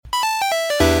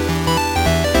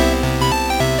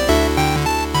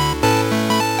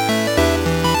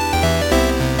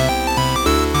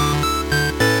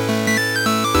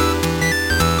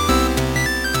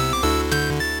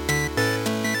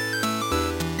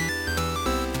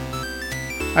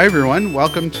Hi, everyone.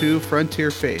 Welcome to Frontier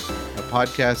Faith, a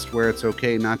podcast where it's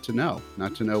okay not to know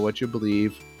what you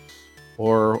believe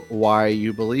or why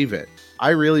you believe it. I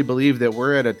really believe that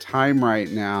we're at a time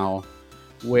right now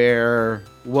where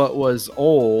what was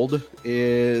old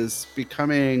is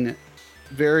becoming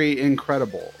very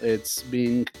incredible. It's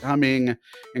becoming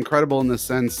incredible in the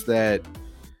sense that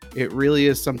it really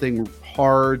is something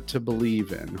hard to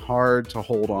believe in, hard to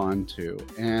hold on to.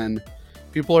 And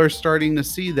people are starting to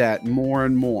see that more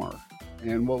and more.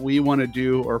 And what we want to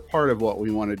do, or part of what we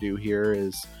want to do here,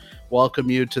 is welcome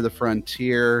you to the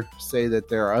frontier, say that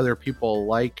there are other people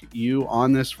like you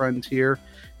on this frontier.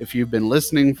 If you've been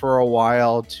listening for a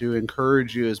while, to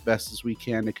encourage you as best as we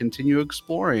can to continue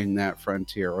exploring that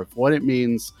frontier of what it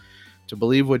means to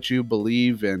believe what you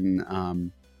believe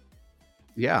and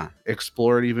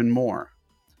explore it even more.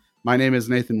 My name is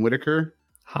Nathan Whitaker.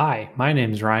 Hi, my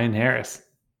name's Ryan Harris.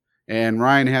 And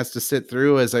Ryan has to sit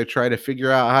through as I try to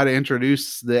figure out how to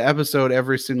introduce the episode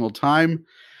every single time.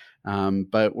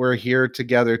 But we're here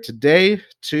together today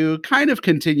to kind of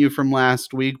continue from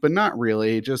last week, but not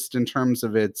really, just in terms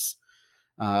of its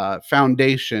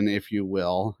foundation, if you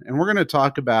will. And we're going to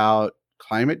talk about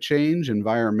climate change,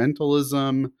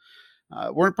 environmentalism.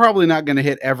 We're probably not going to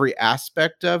hit every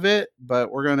aspect of it, but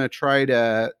we're going to try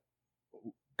to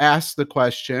ask the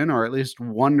question, or at least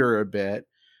wonder a bit,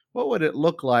 what would it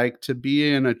look like to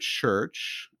be in a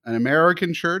church, an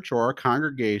American church or a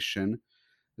congregation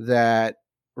that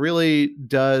really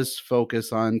does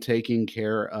focus on taking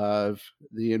care of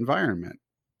the environment?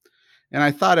 And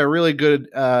I thought a really good,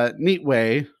 neat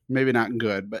way, maybe not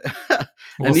good, but a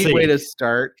We'll neat way see. to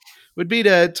start would be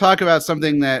to talk about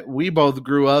something that we both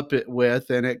grew up with,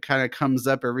 and it kind of comes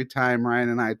up every time Ryan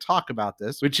and I talk about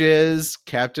this, which is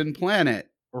Captain Planet.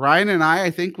 Ryan and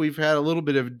I think we've had a little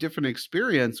bit of different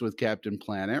experience with Captain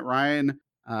Planet. Ryan,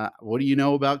 what do you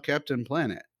know about Captain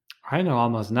Planet? I know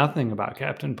almost nothing about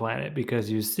Captain Planet because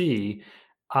you see,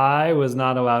 I was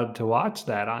not allowed to watch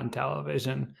that on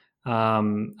television. I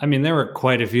mean, there were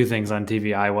quite a few things on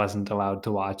TV I wasn't allowed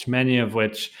to watch, many of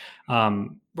which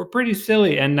were pretty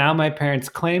silly. And now my parents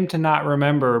claim to not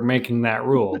remember making that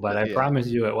rule, but I Yeah. promise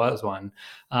you it was one.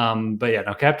 But yeah,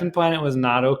 no, Captain Planet was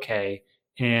not okay.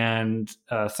 And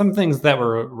some things that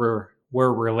were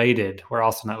related were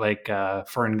also not, like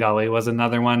Fern Gully was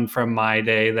another one from my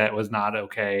day that was not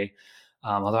okay.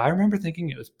 Although I remember thinking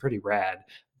it was pretty rad,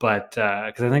 but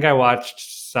because I think I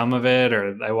watched some of it,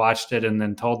 or I watched it and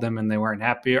then told them and they weren't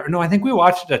happy. Or no, I think we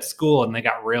watched it at school and they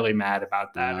got really mad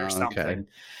about that or Okay. something.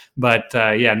 But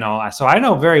yeah, no. So I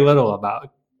know very little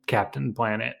about Captain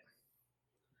Planet.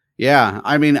 Yeah.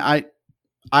 I mean,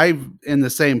 I'm in the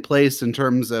same place in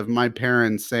terms of my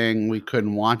parents saying we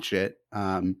couldn't watch it.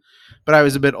 But I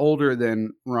was a bit older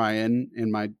than Ryan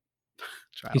in my He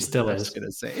childhood, still I was is. going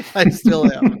to say. I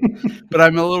still am, but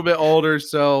I'm a little bit older.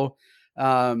 So,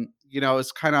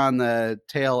 it's kind of on the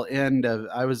tail end of,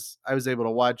 I was able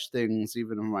to watch things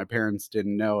even when my parents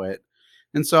didn't know it.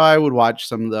 And so I would watch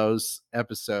some of those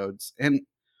episodes. And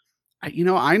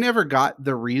I never got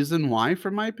the reason why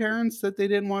from my parents that they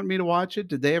didn't want me to watch it.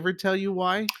 Did they ever tell you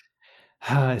why?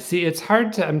 See, it's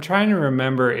hard to. I'm trying to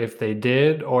remember if they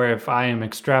did or if I am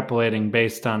extrapolating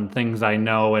based on things I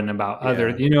know and about other.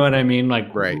 Yeah, You know what I mean?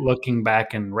 Like right. looking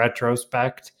back in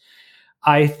retrospect,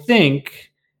 I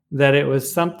think that it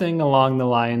was something along the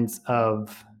lines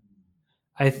of.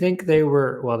 I think they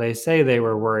were. Well, they say they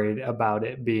were worried about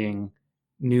it being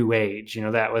new age. You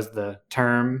know, that was the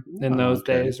term in Oh, those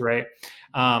okay. days, right?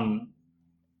 Um,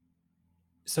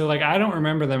 so like I don't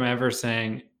remember them ever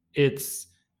saying it's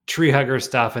tree hugger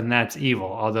stuff and that's evil,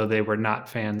 although they were not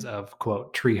fans of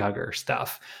quote tree hugger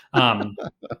stuff. Um,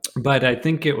 but I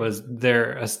think it was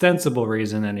their ostensible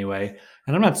reason anyway.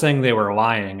 And I'm not saying they were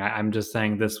lying. I'm just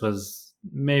saying this was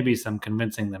maybe some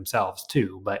convincing themselves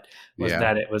too, but was Yeah.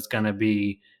 that it was going to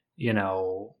be, you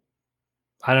know,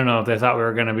 I don't know if they thought we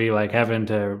were going to be like having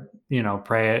to,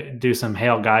 pray, do some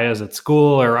Hail Gaias at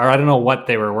school, or I don't know what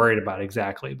they were worried about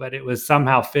exactly, but it was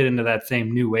somehow fit into that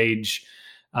same new age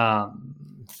um,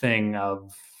 thing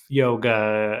of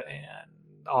yoga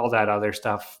and all that other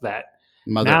stuff that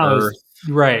Mother now is Earth.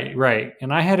 right, right.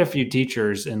 And I had a few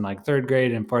teachers in like third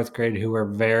grade and fourth grade who were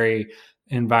very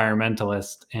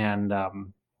environmentalist, and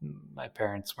my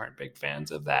parents weren't big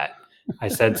fans of that. I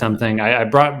said something. I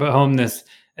brought home this.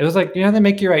 It was like, they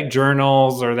make you write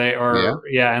journals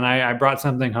Yeah. and I brought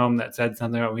something home that said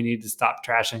something about we need to stop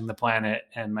trashing the planet.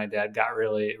 And my dad got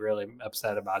really, really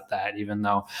upset about that, even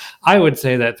though I would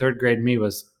say that third grade me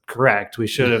was correct. We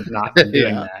should have not been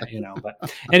doing Yeah. that.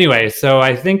 But anyway, so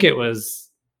I think it was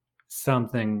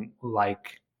something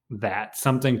like that,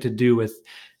 something to do with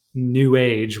new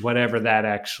age, whatever that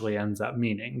actually ends up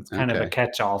meaning. It's kind of a Okay.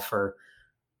 catch-all for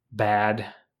bad.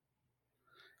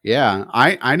 Yeah,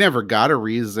 I never got a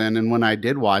reason, and when I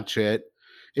did watch it,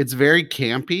 it's very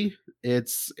campy.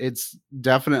 It's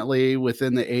definitely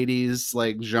within the 80s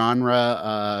like genre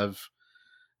of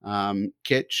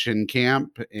kitsch and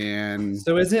camp and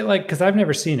So is it like, because I've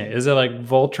never seen it, is it like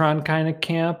Voltron kind of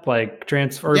camp, like early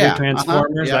yeah, uh-huh,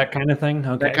 Transformers, yeah, that kind of thing?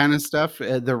 that Okay. kind of stuff.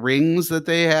 The rings that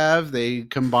they have, they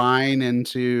combine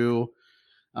into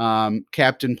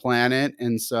Captain Planet,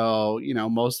 and so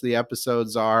most of the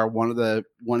episodes are one of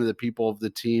the people of the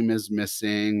team is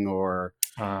missing or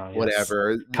Oh, yes.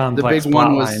 whatever. The big Complex one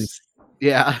plot was lines,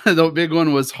 yeah, the big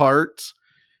one was Heart,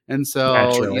 and so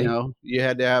naturally. you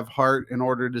had to have Heart in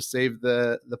order to save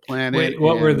the planet. Wait,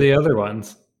 what were And the other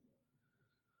ones?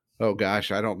 oh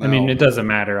gosh, I don't I mean, know. it doesn't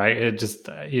matter. It just,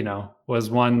 was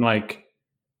one like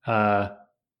uh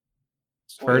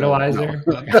Spoiler, no. fertilizer?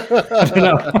 Okay. I don't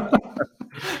know.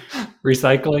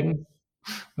 Recycling?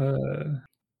 Uh,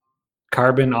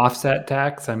 carbon offset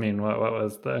tax? I mean, what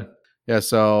was the Yeah,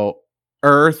 so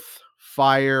Earth,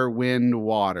 Fire, Wind,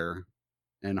 Water,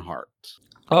 and Heart.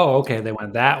 Oh, okay, they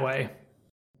went that way.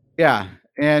 Yeah,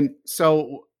 and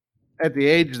so at the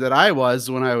age that I was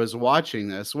when I was watching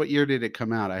this, what year did it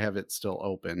come out? I have it still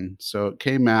open. So it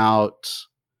came out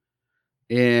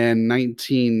in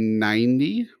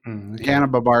 1990. Okay.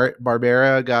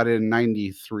 Hanna-Barbera got in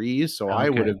 93, so I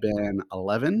would Okay. have been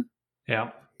 11.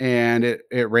 Yeah. And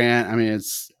it ran, I mean,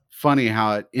 it's funny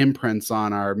how it imprints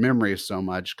on our memory so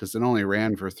much because it only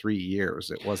ran for 3 years.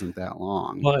 It wasn't that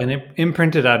long. Well, and it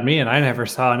imprinted on me, and I never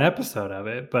saw an episode of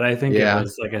it, but I think it Yeah.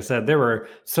 was like I said, there were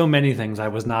so many things I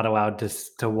was not allowed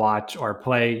to watch or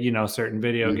play, certain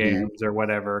video Mhm. games or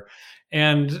whatever,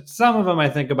 and some of them I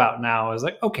think about now as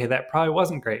like, okay, that probably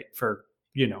wasn't great for,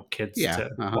 kids Yeah, to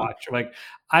uh-huh. watch. Like,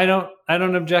 I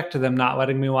don't object to them not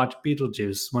letting me watch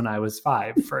Beetlejuice when I was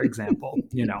 5, for example,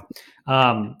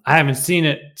 I haven't seen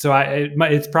it, so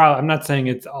it's probably I'm not saying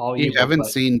it's all You evil, haven't but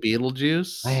seen I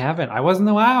Beetlejuice? haven't. I wasn't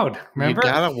allowed, You remember?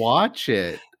 gotta watch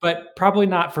it. But probably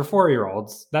not for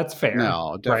 4-year-olds. That's fair,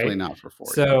 No, definitely right? not for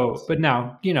So, 4-year-olds. but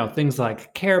now, things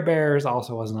like Care Bears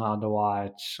also wasn't allowed to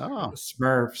watch, Oh. the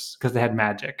Smurfs, because they had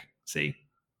magic. See?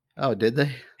 Oh, did they?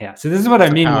 Yeah. So this is what That's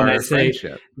I the mean when power I of say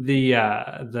friendship.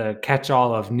 the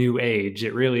catch-all of new age.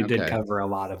 It really did Okay. cover a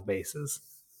lot of bases.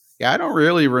 Yeah, I don't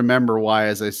really remember why,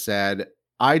 as I said.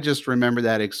 I just remember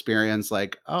that experience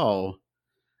like, "Oh,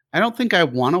 I don't think I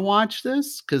wanna watch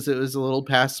this because it was a little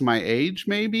past my age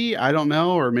maybe, I don't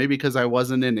know, or maybe because I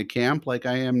wasn't into camp like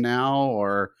I am now,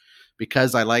 or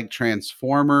because I like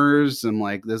Transformers and,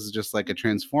 like, this is just like a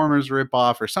Transformers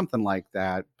ripoff or something like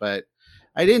that, but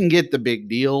I didn't get the big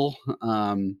deal,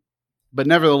 but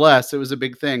nevertheless, it was a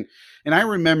big thing, and I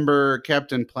remember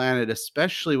Captain Planet,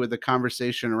 especially with the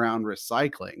conversation around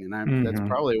recycling, and that's Mhm.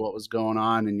 probably what was going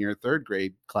on in your 3rd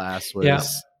grade class Yeah.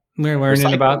 was We're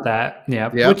learning about recycling. that.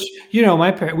 Yeah. Yep.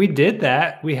 Which, we did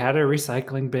that. We had a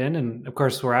recycling bin. And of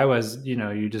course, where I was,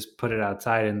 you just put it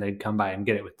outside and they'd come by and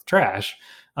get it with the trash.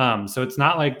 So it's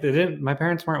not like my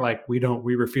parents weren't like, we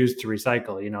refuse to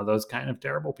recycle, those kind of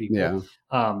terrible people. Yeah.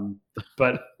 Um,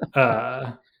 but,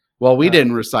 uh, Well, we uh,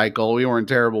 didn't recycle. We weren't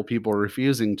terrible people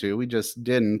refusing to. We just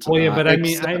didn't. well, yeah, but I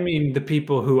Except, mean, the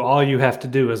people who all you have to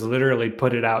do is literally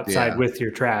put it outside yeah, with your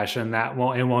trash, and it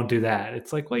won't do that.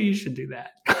 It's like, well, you should do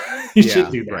that. You should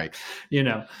yeah, do that, right, you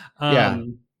know. yeah,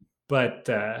 Um, but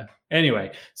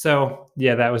anyway, so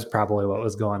yeah, that was probably what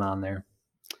was going on there.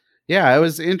 yeah. It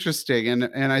was interesting,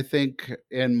 and I think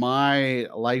in my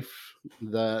life,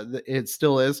 it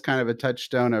still is kind of a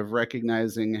touchstone of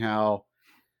recognizing how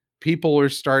people are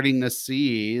starting to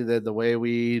see that the way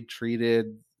we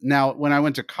treated. Now, when I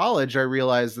went to college, I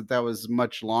realized that that was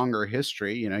much longer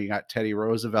history. You got Teddy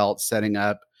Roosevelt setting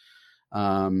up.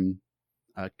 Um,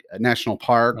 National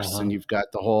parks, and Uh-huh. you've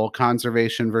got the whole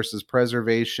conservation versus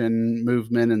preservation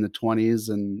movement in the 20s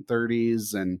and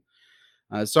 30s. And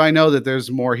so I know that there's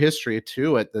more history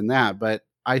to it than that. But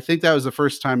I think that was the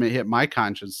first time it hit my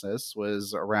consciousness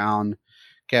was around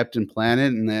Captain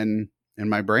Planet. And then in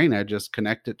my brain, I just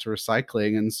connect it to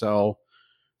recycling. And so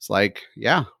it's like,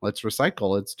 yeah, let's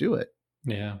recycle. Let's do it.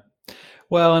 Yeah.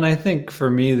 Well, and I think for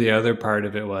me, the other part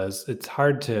of it was it's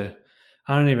hard to,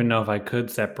 I don't even know if I could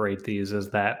separate these as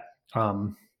that.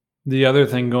 The other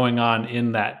thing going on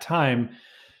in that time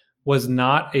was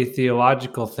not a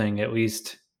theological thing, at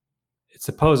least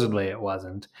supposedly it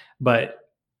wasn't. But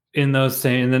in the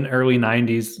early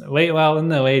 90s, in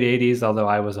the late 80s, although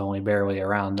I was only barely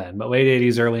around then, but late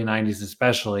 80s, early 90s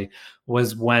especially,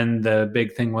 was when the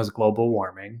big thing was global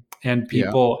warming. And Yeah.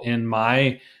 people in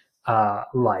my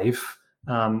life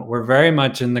were very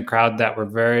much in the crowd that were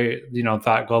very,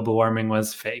 thought global warming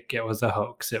was fake. It was a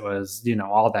hoax. It was,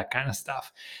 all that kind of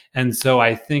stuff. And so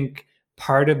I think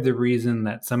part of the reason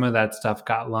that some of that stuff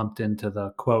got lumped into the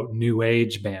quote new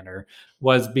age banner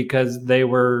was because they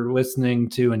were listening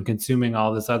to and consuming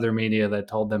all this other media that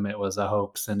told them it was a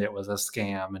hoax and it was a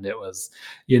scam and it was,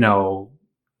 you know,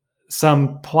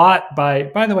 some plot by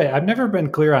the way, I've never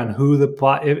been clear on who the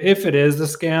plot, if it is a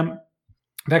scam.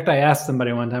 In fact, I asked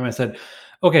somebody one time, I said,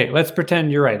 okay, let's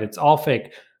pretend you're right. It's all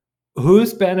fake.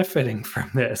 Who's benefiting from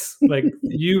this? Like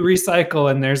you recycle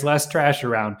and there's less trash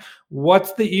around.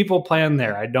 What's the evil plan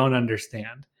there? I don't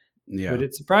understand. Yeah. Would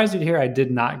it surprise you to hear I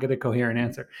did not get a coherent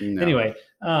answer? No. Anyway,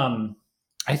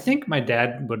 I think my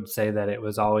dad would say that it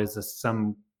was always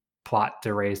some plot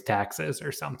to raise taxes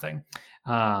or something.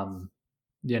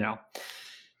 You know.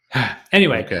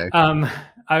 Anyway, Okay.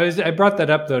 I brought that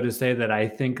up though to say that I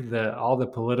think all the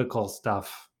political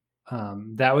stuff,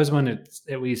 that was when it's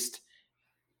at least,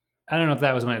 I don't know if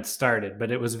that was when it started,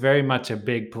 but it was very much a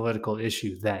big political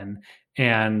issue then.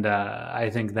 And I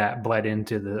think that bled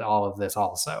into all of this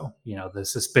also, the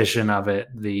suspicion of it,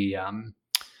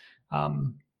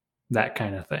 um, that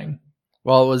kind of thing.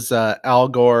 Well, it was Al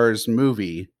Gore's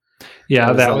movie. It Yeah,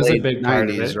 was that the was a late big part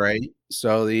of 90s, it. right?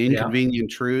 So The Yeah.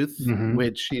 Inconvenient Truth, Hmm.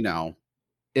 which,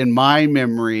 in my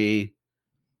memory,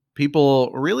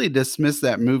 people really dismissed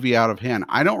that movie out of hand.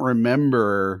 I don't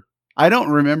remember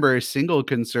a single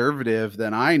conservative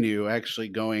that I knew actually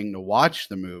going to watch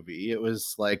the movie. It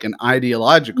was like an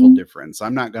ideological difference.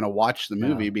 I'm not going to watch the Yeah.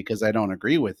 movie because I don't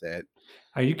agree with it.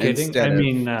 Are you kidding? I Instead of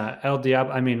mean, El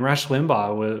Diablo. I mean, Rush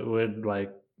Limbaugh would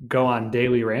like go on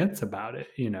daily rants about it,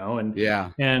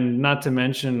 yeah, and not to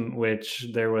mention which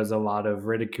there was a lot of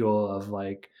ridicule of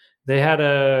like they had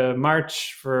a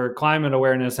march for climate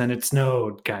awareness and it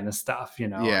snowed kind of stuff,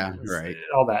 and yeah, it was right.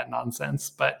 all that nonsense.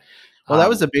 But Well, that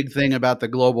was um, a big thing about the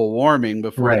global warming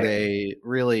before right, they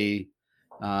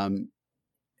um,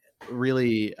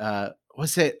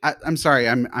 was it? I'm sorry.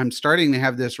 I'm starting to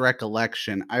have this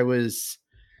recollection. I was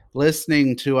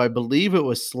listening to, I believe it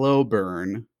was Slow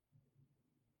Burn.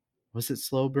 Was it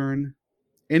Slow Burn?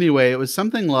 Anyway, it was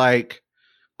something like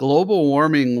global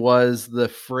warming was the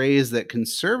phrase that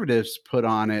conservatives put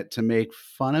on it to make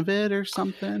fun of it or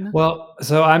something. well,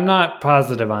 so I'm not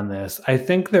positive on this. I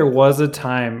think there was a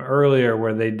time earlier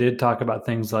where they did talk about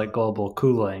things like global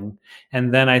cooling,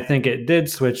 and then I think it did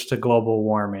switch to global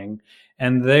warming.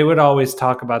 And they would always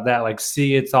talk about that, like,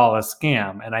 see, it's all a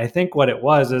scam. And I think what it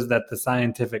was is that the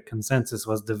scientific consensus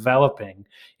was developing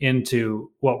into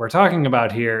what we're talking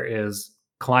about here is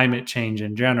climate change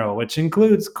in general, which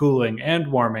includes cooling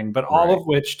and warming, but all Right. of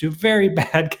which to very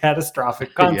bad catastrophic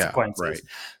Yeah, right. consequences,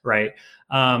 right?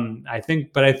 I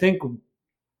think,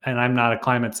 and I'm not a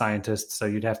climate scientist, so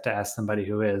you'd have to ask somebody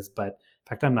who is, but in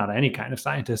fact, I'm not any kind of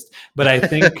scientist. But I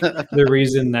think the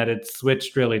reason that it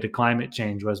switched really to climate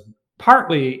change was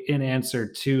partly in answer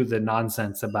to the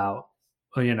nonsense about,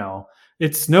 well,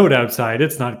 it snowed outside,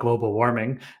 it's not global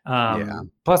warming. Yeah.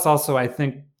 Plus, also, I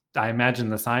imagine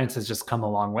the science has just come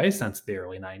a long way since the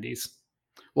early 90s.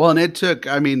 Well, and it took,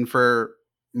 I mean, for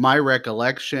my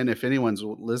recollection, if anyone's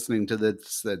listening to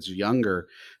this that's younger,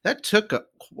 that took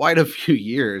quite a few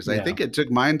years. I Yeah. think it took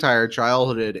my entire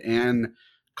childhood and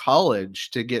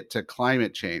college to get to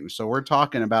climate change. So we're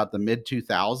talking about the mid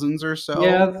 2000s or so.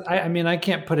 Yeah, I mean, I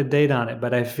can't put a date on it,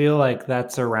 but I feel like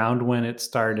that's around when it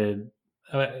started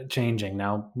changing.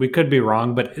 Now, we could be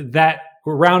wrong, but that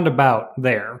roundabout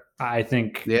there, I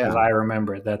think, as Yeah. I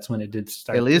remember it, that's when it did At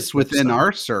start to least switch within some.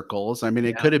 our circles. I mean,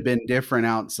 it Yeah. could have been different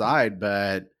outside,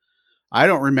 but I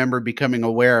don't remember becoming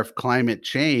aware of climate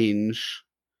change.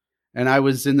 And I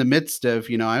was in the midst of,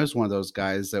 I was one of those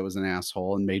guys that was an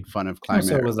asshole and made fun of Oh, so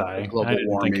climate was I. I global didn't think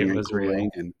warming it and was real. cooling,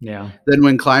 and Yeah. then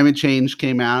when climate change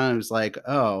came out, I was like,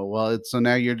 "Oh, well, so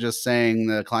now you're just saying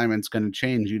the climate's gonna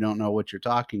change, you don't know what you're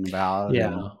talking about," and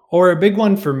Yeah. Or a big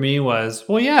one for me was,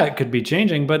 well, yeah, it could be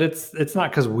changing, but it's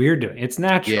not because we're doing it. It's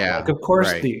natural. yeah, Like, of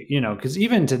course, right, because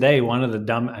even today, one of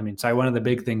the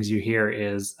big things you hear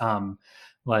is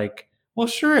like, well,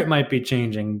 sure, it might be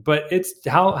changing, but it's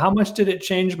how much did it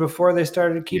change before they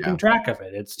started keeping yeah, track of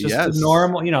it? It's just a yes,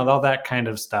 normal, all that kind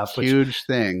of stuff, which huge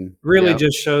thing, really yep,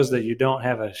 just shows that you don't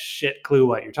have a shit clue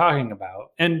what you're talking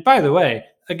about. And by the way,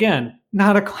 again,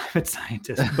 not a climate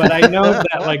scientist, but I know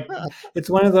that like it's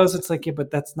one of those it's like, yeah, but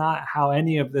that's not how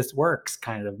any of this works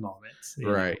kind of moments.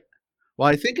 right. Well,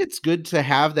 I think it's good to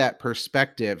have that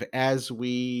perspective as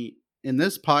we in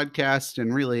this podcast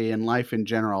and really in life in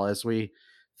general, as we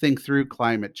think through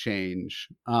climate change.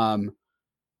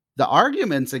 the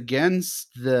arguments against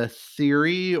the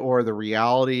theory or the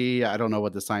reality, I don't know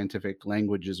what the scientific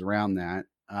language is around that.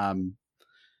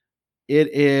 It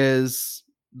is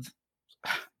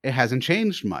it hasn't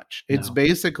changed much. It's No.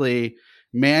 basically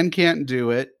man can't do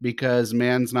it because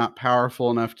man's not powerful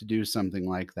enough to do something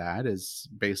like that, is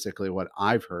basically what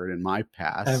I've heard in my I've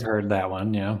past. heard that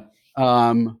one, yeah.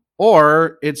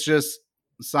 Or it's just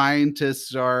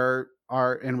scientists are,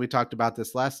 and we talked about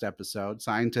this last episode,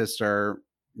 scientists are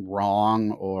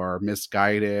wrong or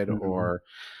misguided Mhm. or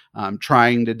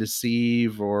trying to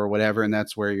deceive or whatever, and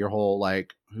that's where your whole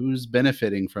like who's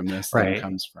benefiting from this thing Right.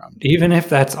 comes from. Even if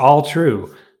that's all true,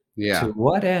 to Yeah,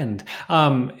 what end?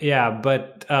 Yeah,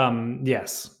 but,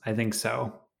 yes, I think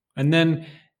so. And then,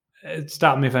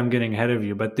 stop me if I'm getting ahead of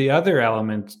you, but the other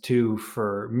element too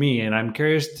for me, and I'm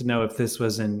curious to know if this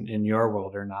was in your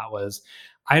world or not, was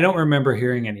I don't remember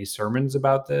hearing any sermons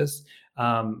about this,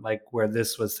 like where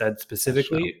this was said that's true.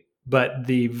 specifically, but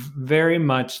very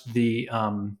much the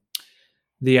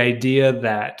idea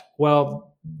that,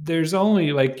 well, there's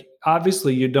only like,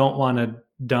 obviously you don't want to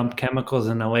dump chemicals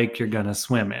in a lake you're going to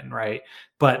swim in, right?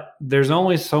 But there's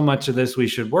only so much of this we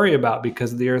should worry about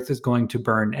because the earth is going to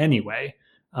burn anyway.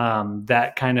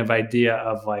 That kind of idea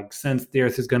of like, since the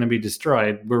earth is going to be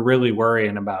destroyed, we're really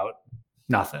worrying about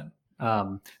nothing.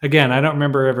 Again, I don't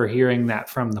remember ever hearing that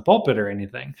from the pulpit or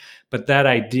anything, but that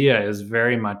idea is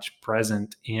very much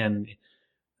present in,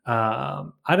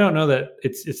 I don't know that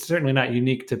it's certainly not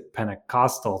unique to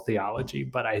Pentecostal theology,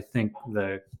 but I think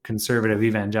the conservative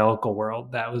evangelical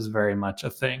world, that was very much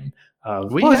a thing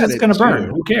of, We well, it's had just it going to burn.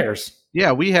 too. Who cares?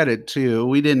 Yeah, we had it too.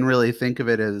 We didn't really think of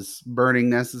it as burning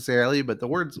necessarily, but the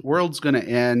world's going to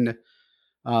end.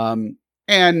 Um,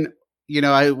 and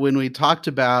I when we talked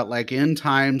about like end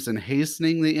times and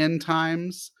hastening the end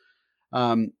times,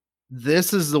 um,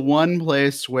 this is the one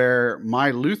place where my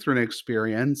Lutheran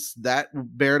experience that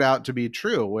bared out to be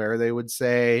true, where they would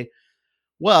say,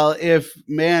 well, if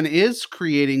man is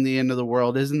creating the end of the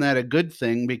world, isn't that a good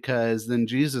thing because then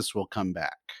Jesus will come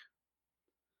back?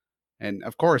 And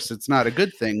of course, it's not a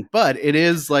good thing, but it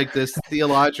is like this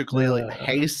theologically like Uh,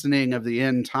 hastening of the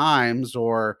end times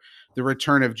or the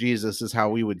return of Jesus is how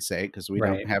we would say, because we don't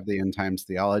right. have the end times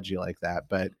theology like that.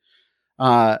 But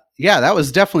yeah, that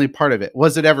was definitely part of it.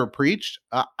 Was it ever preached?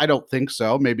 I don't think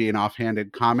so. Maybe an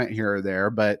offhanded comment here or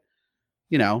there, but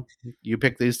you know, you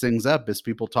pick these things up as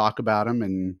people talk about them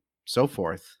and so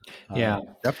forth. Yeah.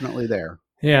 Definitely there.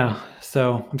 Yeah.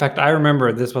 So, in fact, I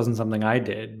remember this wasn't something I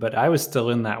did, but I was still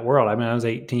in that world. I mean, I was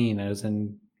 18. I was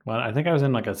in, well, I think I was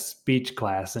in like a speech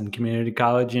class in community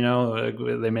college,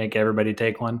 they make everybody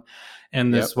take one.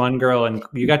 And Yep. this one girl, and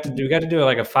we got to do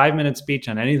like a 5-minute speech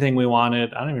on anything we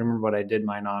wanted. I don't even remember what I did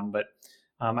mine on, but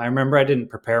I remember I didn't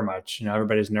prepare much.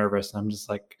 Everybody's nervous. And I'm just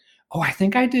like, oh, I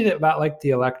think I did it about like the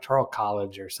electoral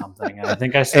college or something. And I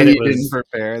think I said And it you didn't was,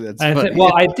 prepare. That's I think, funny.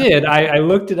 well, I did. I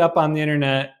looked it up on the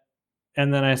internet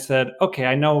and then I said, okay,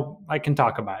 I know I can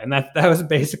talk about it. And that was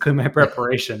basically my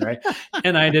preparation, right?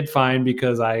 And I did fine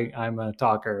because I'm a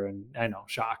talker and I know,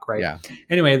 shock, right? Yeah.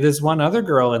 Anyway, this one other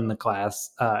girl in the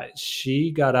class,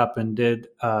 she got up and did,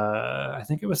 I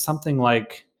think it was something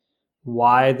like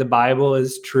why the Bible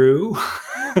is true.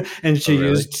 And Oh, she really?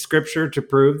 used scripture to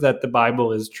prove that the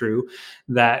Bible is true.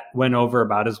 That went over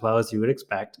about as well as you would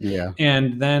expect. Yeah.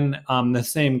 And then the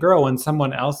same girl, when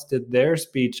someone else did their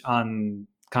speech on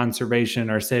conservation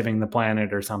or saving the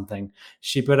planet or something,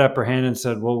 she put up her hand and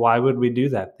said, well, why would we do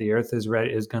that? The earth is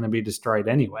going to be destroyed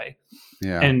anyway.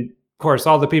 Yeah. And of course,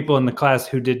 all the people in the class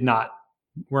who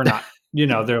were not,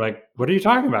 they're like, what are you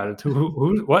talking about? It's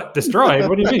who, what, destroyed?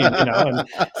 What do you mean? And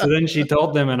so then she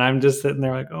told them, and I'm just sitting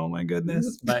there like, oh my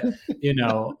goodness. But,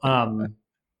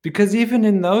 because even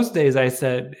in those days I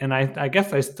said, and I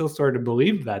guess I still sort of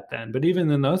believed that then, but even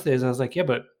in those days I was like, yeah,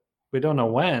 but we don't know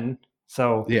when.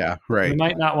 So Yeah, we right.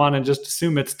 might not want to just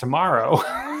assume it's tomorrow,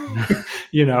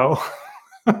 you know?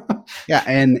 Yeah,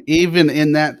 and even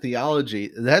in that theology,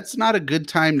 that's not a good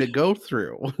time to go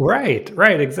through. Right,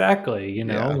 exactly.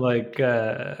 Yeah. Like,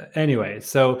 anyway,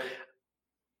 so,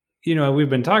 we've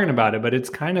been talking about it, but it's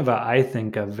kind of I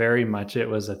think a very much, it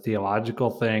was a theological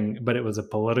thing, but it was a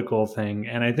political thing.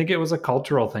 And I think it was a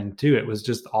cultural thing too. It was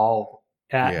just all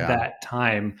at Yeah. that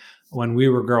time when we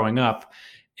were growing up.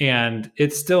 And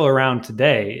it's still around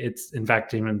today. It's, in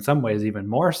fact, even in some ways, even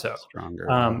more so. Stronger,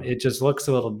 yeah. It just looks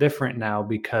a little different now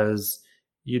because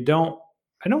you don't,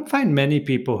 I don't find many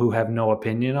people who have no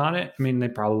opinion on it. I mean, they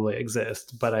probably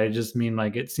exist, but I just mean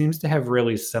like it seems to have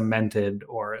really cemented,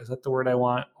 or is that the word I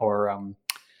want? Or,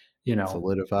 you know,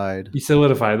 Solidified.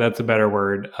 solidify. That's a better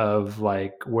word, of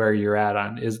like where you're at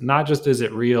on, is not just, is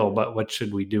it real, but what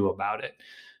should we do about it?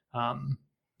 Um,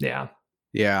 Yeah.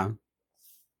 Yeah.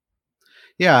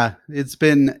 Yeah, it's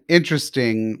been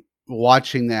interesting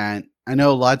watching that. I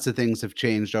know lots of things have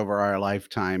changed over our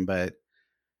lifetime, but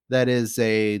that is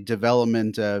a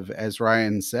development of, as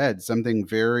Ryan said, something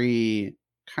very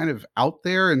kind of out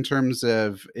there in terms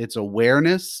of its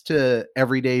awareness to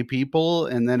everyday people.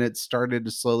 And then it started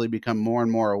to slowly become more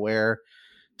and more aware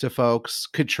to folks.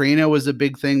 Katrina was a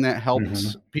big thing that helped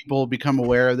Mhm. people become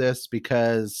aware of this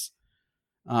because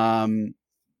um,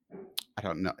 I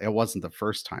don't know, it wasn't the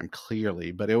first time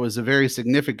clearly, but it was a very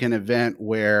significant event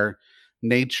where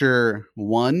nature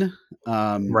won.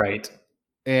 Um, Right.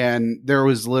 and there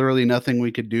was literally nothing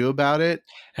we could do about it.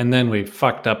 And then we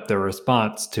fucked up the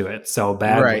response to it so Right,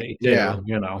 badly yeah. too,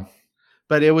 you know.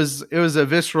 But it was a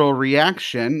visceral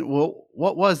reaction. Well,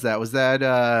 what was that? Was that,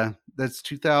 that's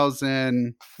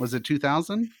 2000, was it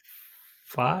 2000?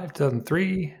 5,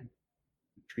 2003,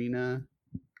 Trina?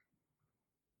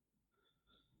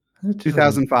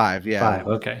 2005, yeah, 2005,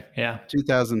 okay, yeah.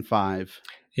 2005.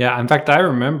 Yeah, in fact, I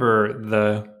remember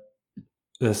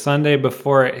the Sunday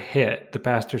before it hit, the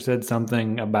pastor said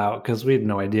something about, because we had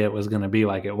no idea it was gonna be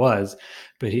like it was,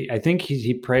 but I think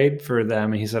he prayed for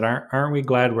them, and he said, "Aren't we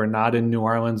glad we're not in New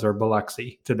Orleans or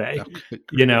Biloxi today?" Oh, good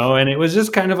You grief. know, and it was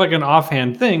just kind of like an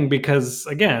offhand thing because,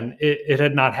 again, it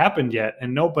had not happened yet,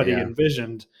 and nobody Yeah,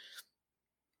 envisioned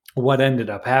what ended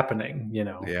up happening, you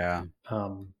know? yeah.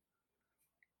 Um,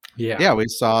 yeah. Yeah, we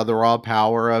saw the raw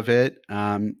power of it,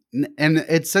 and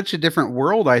it's such a different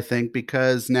world, I think,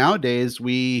 because nowadays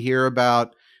we hear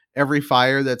about every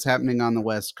fire that's happening on the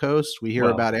West Coast. We hear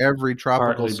Well, about every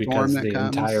tropical partly storm because that the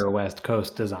comes. entire West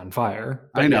Coast is on fire,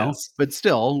 I but know, yes. but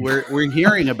still, we're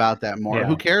hearing about that more.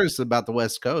 Who Yeah, cares about the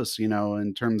West Coast,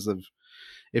 in terms of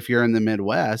if you're in the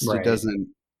Midwest, it right. doesn't.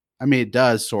 I mean, it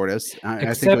does sort of.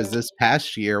 I think it was Except this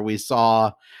past year we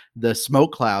saw the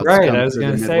smoke clouds right, come I was through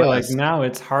the gonna say, like, Midwest. now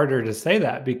it's harder to say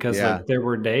that because, Yeah, like, there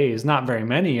were days, not very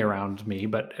many around me,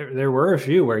 but there were a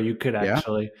few where you could yeah,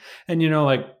 actually, and, you know,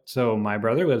 like, so my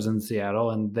brother lives in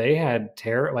Seattle, and they had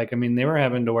I mean, they were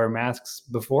having to wear masks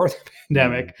before the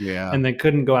pandemic, yeah. and they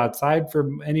couldn't go outside for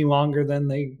any longer than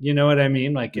they, you know what I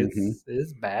mean? Like, Mhm.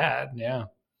 it's bad, yeah.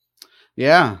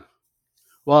 Yeah.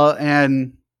 Well,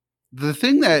 and the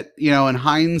thing that, in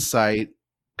hindsight,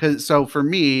 because so for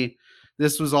me,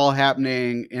 this was all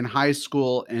happening in high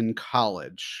school and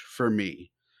college for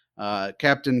me.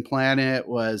 Captain Planet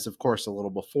was, of course, a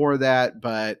little before that,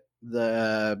 but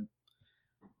the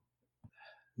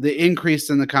increase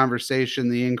in the conversation,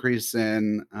 the increase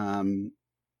in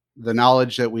the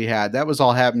knowledge that we had, that was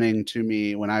all happening to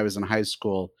me when I was in high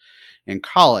school and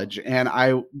college. And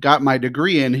I got my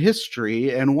degree in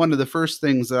history. And one of the first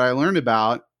things that I learned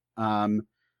about um,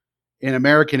 in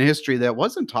American history that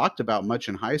wasn't talked about much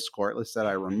in high school, at least that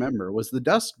I remember, was the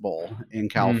Dust Bowl in Mm,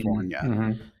 California.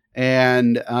 mhm.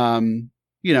 And,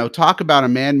 talk about a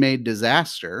man made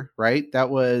disaster, right? That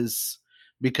was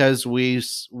because we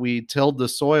tilled the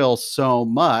soil so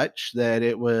much that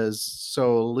it was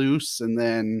so loose and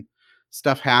then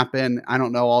stuff happened. I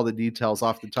don't know all the details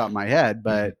off the top of my head, Mhm.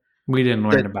 but We didn't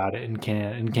learn that. about it in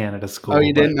Canada Oh, school,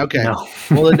 you but didn't? Okay. no.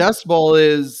 Well, the Dust Bowl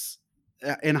is,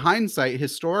 in hindsight,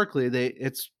 historically,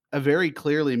 it's a very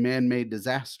clearly man-made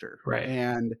disaster, Right.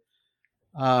 and,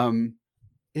 um,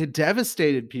 it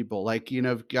devastated people, like,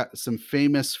 I've got some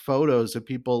famous photos of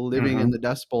people living in Mhm. the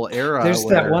Dust Bowl era There's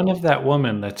that where. one of that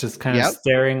woman that's just kinda Yep,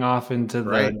 staring off into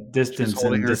right. the She's distance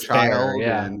holding in her despair, child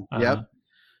yeah, and uh-huh. yep.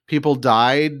 People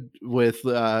died with,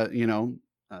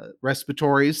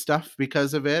 respiratory stuff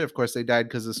because of it. Of course, they died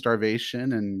because of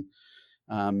starvation and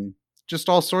um, just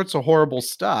all sorts of horrible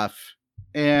stuff.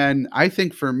 And I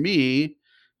think for me,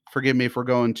 forgive me if we're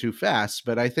going too fast,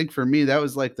 but I think for me, that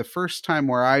was like the first time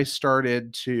where I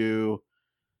started to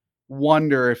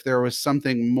wonder if there was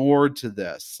something more to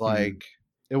this. Mm, Like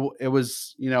it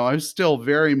was, I was still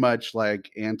very much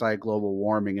like anti global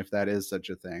warming, if that is such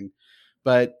a thing.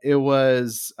 But it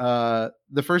was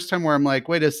the first time where I'm like,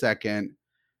 wait a second,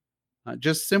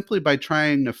 just simply by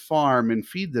trying to farm and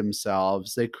feed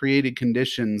themselves, they created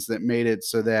conditions that made it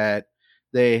so that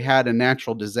they had a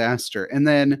natural disaster. And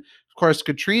then, of course,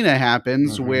 Katrina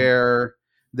happens, mhm. where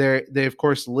they of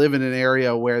course live in an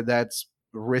area where that's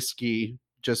risky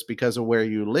just because of where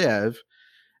you live.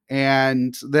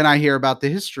 And then I hear about the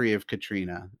history of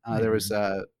Katrina. There was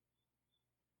Mhm.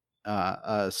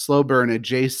 a slow burn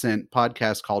adjacent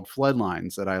podcast called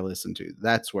Floodlines that I listened to.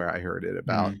 That's where I heard it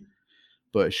about Mm.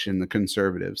 Bush and the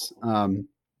conservatives.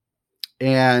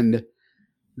 And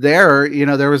there,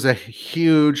 there was a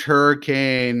huge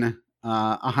hurricane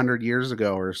 100 years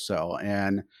ago or so,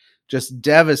 and just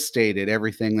devastated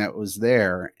everything that was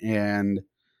there. And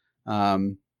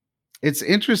um, It's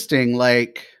interesting.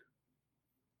 Like,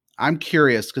 I'm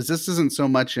curious because this isn't so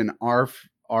much in our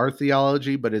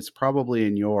theology, but it's probably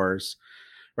in yours,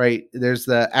 right? There's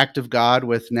the act of God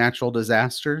with natural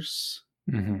disasters.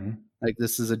 Hmm. Like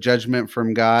this is a judgment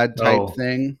from God type Oh,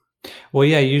 thing. well,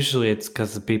 yeah, usually it's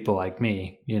because of people like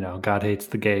me. God hates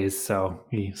the gays, so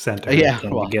he sent a Yeah,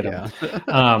 hurricane to well, get them. yeah.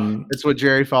 Um, It's what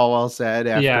Jerry Falwell said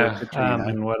after yeah, Katrina.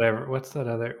 and whatever. What's that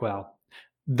other? Well,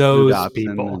 Lou those Dobson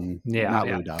people. and Yeah, not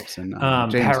yeah. Lou Dobson, Pat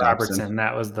James Dobson. Robertson,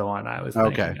 that was the one I was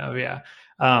Okay. thinking of. Yeah.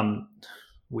 Um,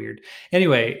 Weird.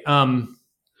 Anyway,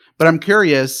 But I'm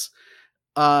curious,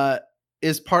 uh,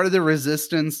 is part of the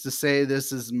resistance to say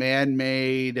this is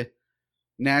man-made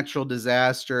natural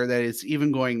disaster that it's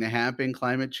even going to happen,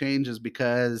 climate change, is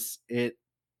because it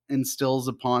instills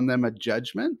upon them a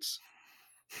judgment?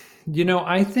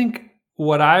 I think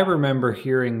what I remember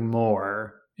hearing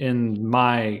more in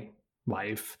my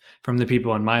life from the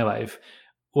people in my life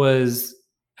was,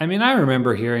 I mean, I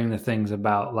remember hearing the things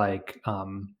about like,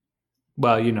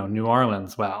 well, New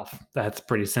Orleans, well, that's a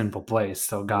pretty sinful place.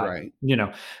 So God, Right.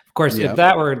 of course, if Yep.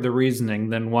 that were the reasoning,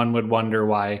 then one would wonder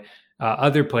why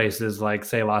other places like,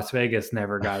 say, Las Vegas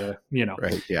never got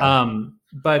Right. Yeah.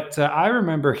 But I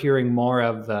remember hearing more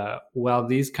of well,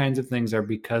 these kinds of things are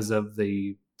because of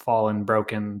the fallen,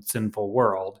 broken, sinful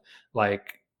world.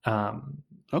 Like,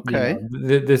 Okay.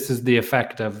 this is the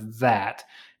effect of that.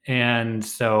 And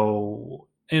so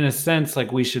in a sense,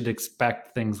 like we should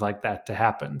expect things like that to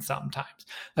happen sometimes.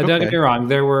 Don't get Okay. me wrong.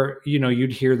 There were,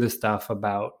 you'd hear the stuff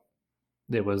about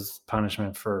it was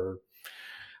punishment for,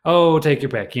 oh, take your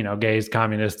pick, gays,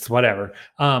 communists, whatever.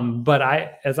 But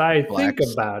as I think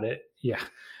Blacks. about it, yeah.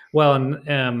 Well,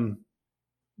 and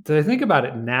so I think about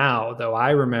it now, though,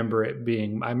 I remember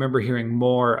hearing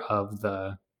more of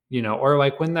or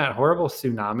like when that horrible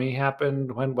tsunami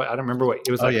happened, I don't remember what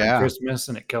it was Oh like on yeah. Christmas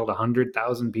and it killed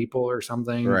 100,000 people or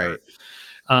something. Right.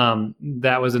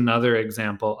 That was another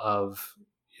example of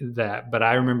that. But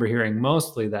I remember hearing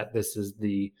mostly that this is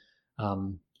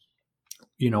um,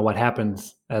 what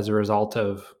happens as a result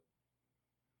of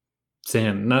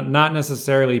sin, not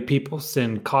necessarily people's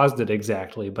sin caused it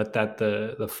exactly, but that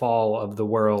the fall of the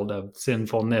world of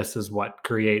sinfulness is what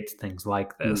creates things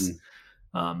like this.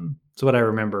 Hmm. So what I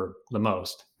remember the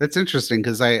most. That's interesting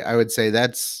because I would say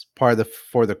that's part of the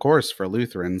for the course for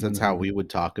Lutherans. That's how Mhm. we would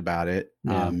talk about it.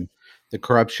 Yeah, The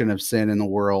corruption of sin in the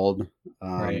world,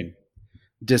 right.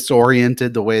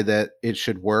 disoriented the way that it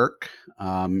should work,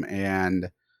 and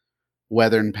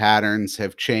weather patterns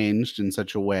have changed in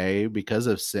such a way because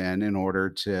of sin in order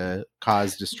to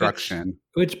cause Which, destruction.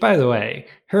 which, by the way,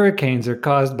 hurricanes are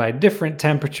caused by different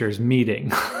temperatures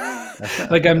meeting.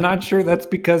 Like, I'm not sure that's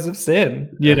because of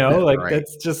sin. Like Right.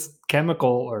 that's just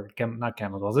chemical or not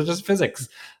chemicals. It's just physics.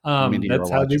 That's how these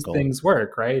Meteorological. things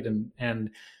work, right? And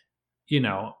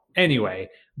anyway.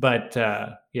 But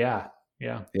yeah,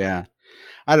 yeah. Yeah.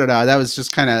 I don't know. That was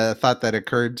just kind of a thought that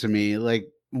occurred to me. Like,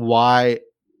 why?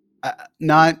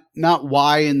 Not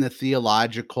why in the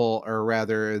theological, or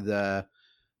rather the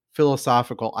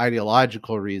philosophical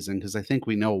ideological reason, because I think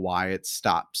we know why it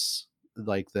stops,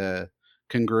 like the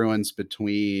congruence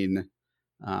between,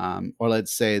 or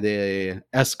let's say the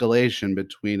escalation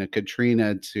between a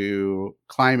Katrina to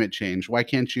climate change. Why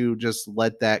can't you just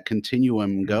let that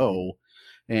continuum Mhm. go?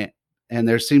 And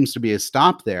there seems to be a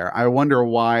stop there. I wonder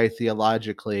why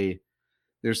theologically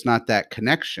there's not that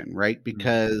connection, right? Mhm.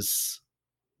 Because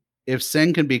if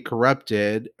sin can be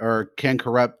corrupted or can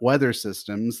corrupt weather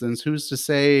systems, then who's to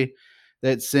say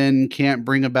that sin can't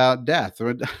bring about death?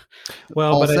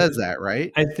 Well, Paul but says that,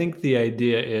 right? I think the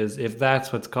idea is if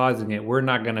that's what's causing it, we're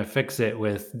not going to fix it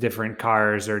with different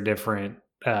cars or different,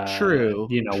 True,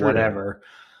 true. whatever.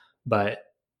 But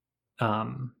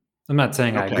Um, I'm not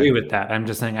saying I Okay. agree with that. I'm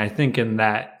just saying I think in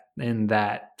that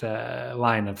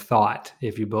line of thought,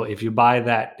 if you buy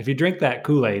that, if you drink that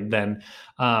Kool-Aid, then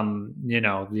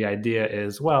the idea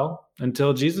is, well,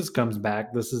 until Jesus comes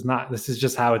back, this is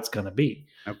just how it's going to be,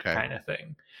 Okay. kind of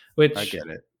thing. I Which get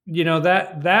it.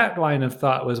 that line of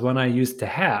thought was one I used to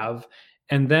have,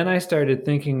 and then I started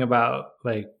thinking about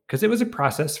like because it was a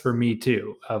process for me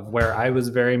too of where I was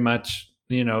very much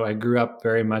I grew up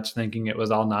very much thinking it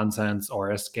was all nonsense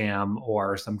or a scam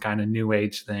or some kind of new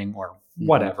age thing or Mhm.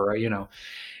 whatever,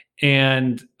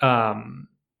 and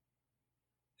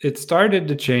it started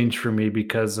to change for me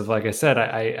because of like I said,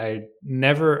 I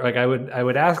never like I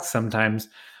would ask sometimes,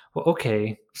 well,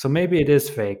 okay, so maybe it is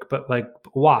fake, but like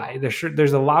why?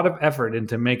 There's a lot of effort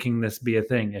into making this be a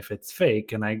thing if it's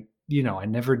fake, and I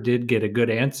never did get a good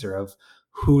answer of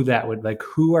who that would, like,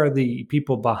 who are the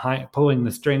people behind pulling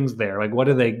the strings there? Like, what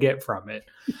do they get from it?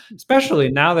 Especially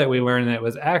now that we learn that it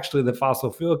was actually the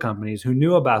fossil fuel companies who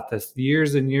knew about this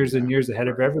years and years and years ahead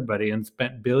of everybody and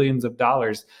spent billions of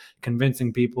dollars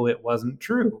convincing people it wasn't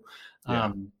true.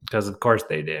 Yeah. Because of course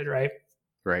they did, right?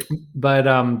 Right. But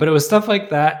it was stuff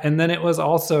like that, and then it was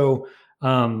also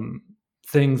um,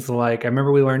 things like, I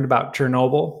remember we learned about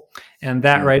Chernobyl, and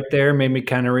that right there made me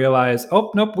kind of realize,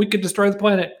 oh nope, we could destroy the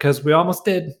planet because we almost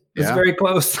did. It was very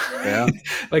close. Yeah.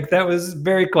 Like that was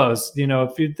very close. You know,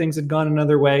 a few things had gone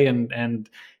another way, and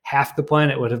half the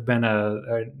planet would have been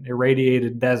an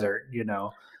irradiated desert. You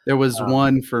know, There was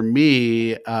one for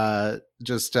me,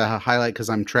 just to highlight, because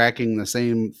I'm tracking the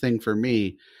same thing for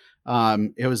me.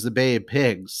 It was the Bay of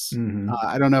Pigs.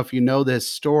 I don't know if you know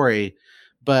this story,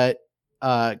 but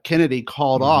Kennedy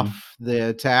called off the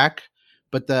attack,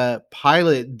 but the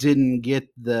pilot didn't get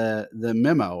the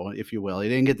memo, if you will. He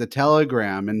didn't get the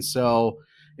telegram, and so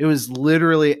it was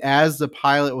literally as the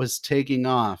pilot was taking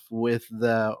off with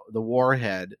the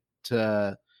warhead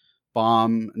to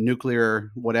bomb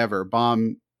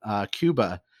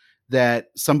Cuba, that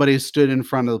somebody stood in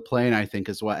front of the plane, I think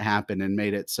is what happened, and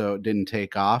made it so it didn't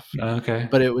take off. Okay.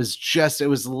 But it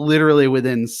was literally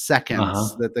within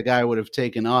seconds that the guy would have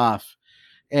taken off,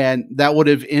 and that would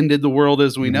have ended the world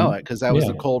as we know it, because that was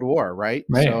the Cold War, right?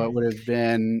 So it would have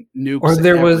been nukes. Or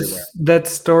there everywhere. was that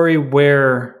story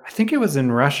where I think it was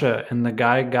in Russia, and the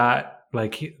guy got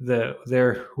like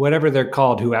their whatever they're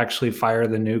called, who actually fire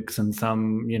the nukes, and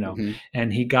some, you know,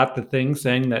 and he got the thing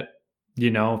saying that, you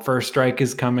know, first strike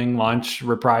is coming, launch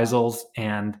reprisals,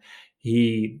 and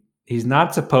he's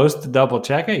not supposed to double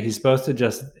check it. He's supposed to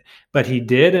just, but he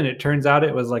did, and it turns out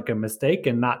it was like a mistake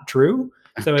and not true.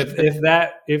 So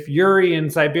if Yuri in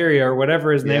Siberia or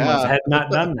whatever his name was had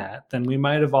not done that, then we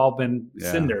might have all been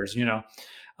cinders, you know.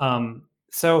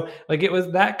 So like it was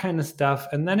that kind of stuff,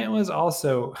 and then it was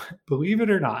also, believe it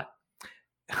or not,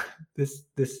 this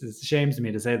shames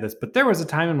me to say this, but there was a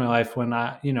time in my life when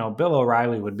Bill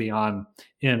O'Reilly would be on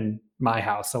in my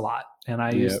house a lot, and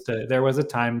I used to. There was a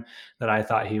time that I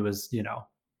thought he was, you know,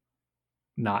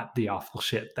 not the awful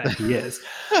shit that he is,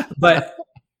 but.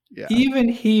 Yeah. Even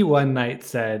he one night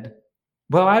said,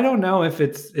 well, I don't know if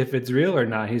it's real or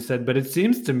not. He said, but it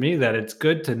seems to me that it's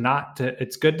good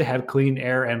to have clean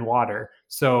air and water.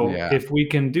 So if we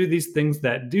can do these things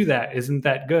that do that, isn't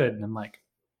that good? And I'm like,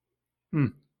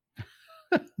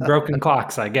 broken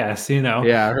clocks, I guess, you know?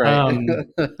 Yeah, right.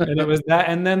 And it was that.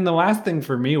 And then the last thing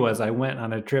for me was I went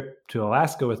on a trip to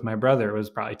Alaska with my brother. It was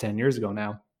probably 10 years ago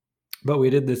now, but we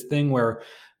did this thing where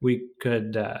we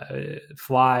could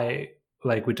fly.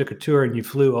 Like we took a tour and you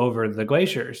flew over the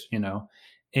glaciers, you know,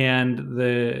 and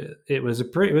it was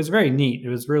very neat. It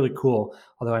was really cool.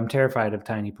 Although I'm terrified of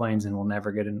tiny planes and will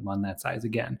never get in one that size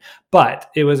again.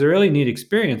 But it was a really neat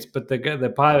experience. But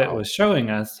the pilot was showing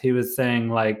us, he was saying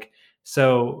like,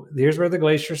 so here's where the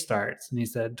glacier starts. And he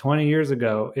said, 20 years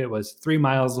ago, it was 3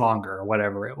 miles longer or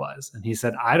whatever it was. And he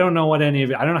said, I don't know I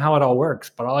don't know how it all works,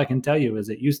 but all I can tell you is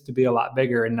it used to be a lot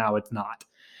bigger and now it's not.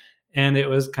 And it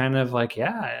was kind of like,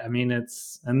 I mean,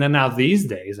 and then now these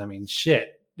days, I mean,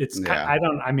 shit,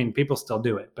 people still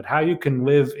do it, but how you can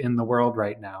live in the world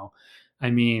right now.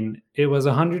 I mean, it was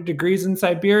 100 degrees in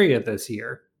Siberia this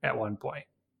year at one point.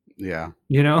 Yeah.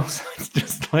 You know, so it's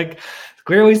just like,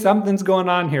 clearly something's going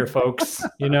on here, folks,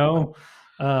 you know?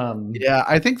 Yeah.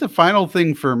 I think the final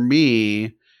thing for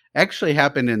me actually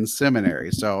happened in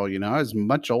seminary. So, you know, I was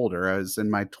much older. I was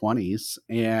in my 20s,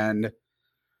 and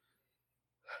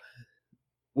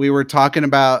we were talking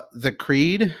about the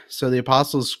creed. So the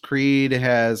Apostles' Creed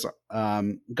has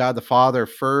God the Father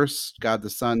first, God the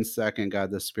Son second,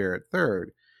 God the Spirit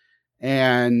third.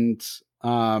 And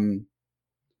God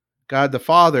the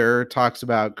Father talks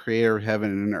about creator of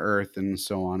heaven and earth and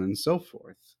so on and so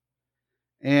forth.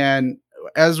 And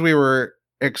as we were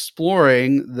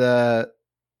exploring the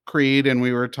creed and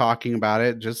we were talking about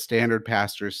it, just standard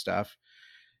pastor stuff,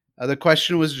 the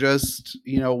question was just,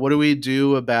 you know, what do we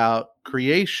do about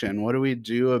creation? What do we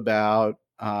do about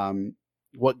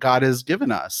what God has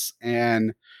given us?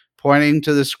 And pointing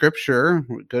to the scripture,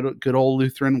 good old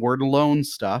Lutheran word alone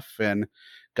stuff. And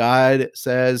God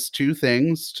says two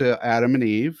things to Adam and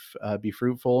Eve: be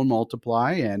fruitful and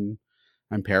multiply. And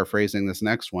I'm paraphrasing this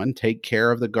next one: take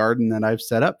care of the garden that I've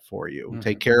set up for you.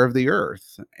 Take care of the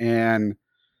earth. And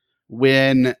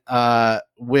when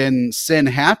sin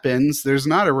happens, there's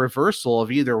not a reversal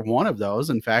of either one of those.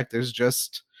 In fact, there's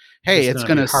just, hey, it's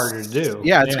going to be harder to do.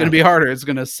 Yeah, it's going to be harder. It's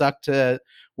going to suck to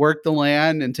work the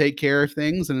land and take care of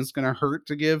things, and it's going to hurt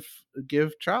to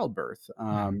give childbirth.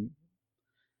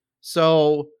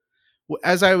 So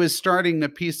as I was starting to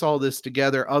piece all this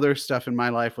together, other stuff in my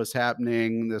life was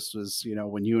happening. This was,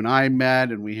 when you and I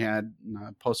met and we had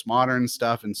postmodern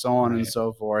stuff and so on and Right.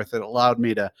 so forth. It allowed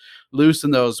me to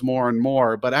loosen those more and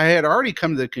more. But I had already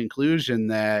come to the conclusion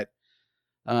that,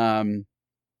 um,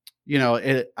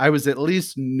 I was at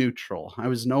least neutral. I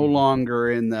was no Mhm.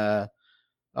 longer in the,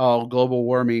 oh, global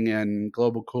warming and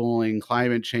global cooling,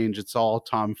 climate change, it's all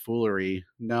tomfoolery.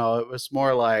 No, it was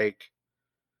more like,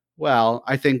 well,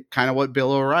 I think kind of what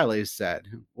Bill O'Reilly said.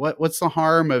 What's the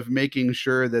harm of making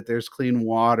sure that there's clean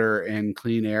water and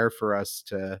clean air for us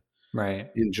to Right.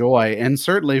 enjoy, and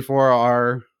certainly for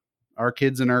our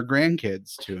kids and our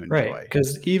grandkids to Right. enjoy.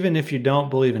 Because even if you don't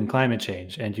believe in climate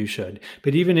change, and you should,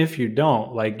 but even if you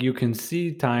don't, like, you can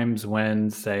see times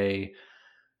when, say,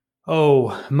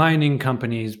 oh, mining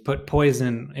companies put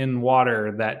poison in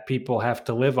water that people have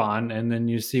to live on, and then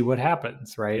you see what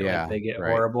happens, right? Like, Yeah, they get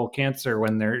right. horrible cancer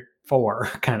when they're 4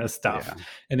 kind of stuff. Yeah.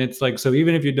 And it's like, so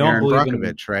even if you don't Aaron believe in.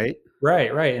 Brockovich, right?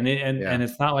 Right, right, and Yeah.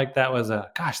 it's not like that was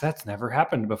a, "Gosh, that's never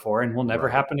happened before and will never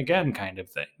Right. happen again," kind of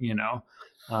thing, you know?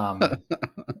 Um,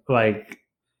 like,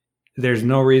 there's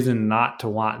no reason not to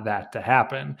want that to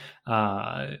happen,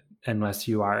 unless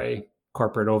you are a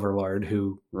corporate overlord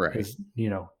who Right. is,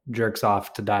 jerks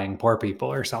off to dying poor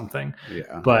people or something.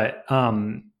 Yeah. But,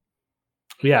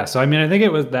 yeah, so I mean, I think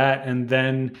it was that, and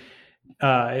then,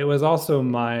 it was also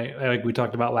like we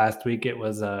talked about last week, it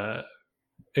was a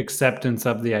acceptance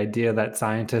of the idea that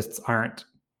scientists aren't,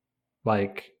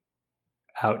 like,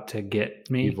 out to get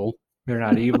me. Evil. They're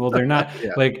not evil. They're not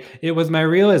Yeah. like, it was my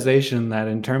realization that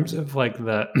in terms of like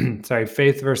the sorry,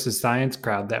 faith versus science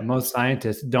crowd, that most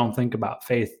scientists don't think about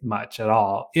faith much at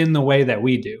all in the way that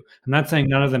we do. I'm not saying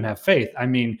none of them have faith. I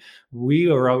mean, we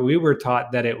were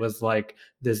taught that it was like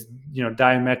this,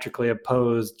 diametrically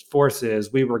opposed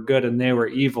forces. We were good and they were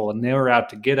evil and they were out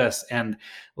to get us. And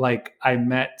like, I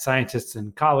met scientists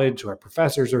in college or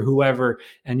professors or whoever,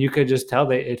 and you could just tell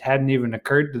it hadn't even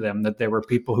occurred to them that there were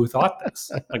people who thought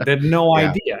this. Like, they had no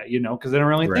Yeah. idea, because they don't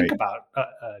really think Right. about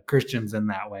Christians in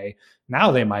that way.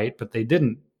 Now they might, but they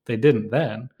didn't. They didn't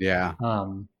then. Yeah.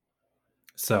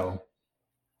 So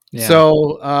yeah.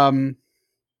 So,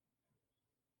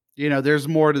 there's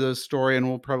more to the story, and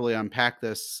we'll probably unpack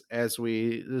this as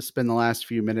we spend the last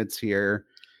few minutes here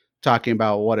talking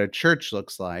about what a church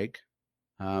looks like.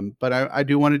 But I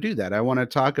do want to do that. I want to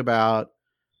talk about,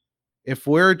 if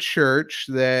we're a church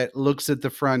that looks at the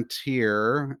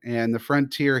frontier, and the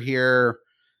frontier here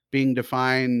being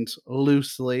defined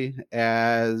loosely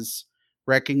as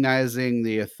recognizing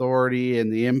the authority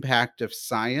and the impact of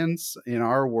science in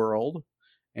our world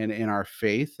and in our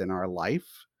faith and our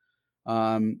life.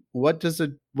 What does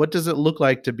it look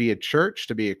like to be a church,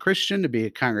 to be a Christian, to be a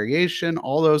congregation,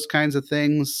 all those kinds of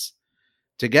things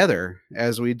together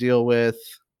as we deal with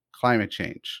climate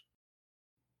change?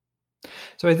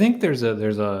 So I think there's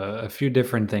a few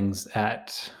different things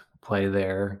at play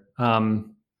there.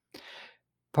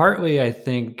 Partly, I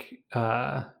think,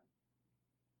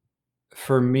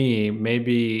 for me,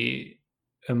 maybe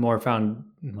a more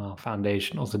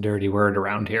foundational is a dirty word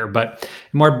around here, but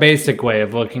a more basic way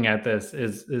of looking at this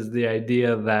is the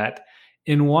idea that,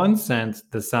 in one sense,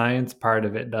 the science part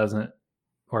of it doesn't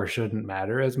or shouldn't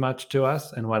matter as much to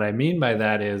us. And what I mean by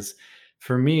that is,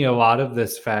 for me, a lot of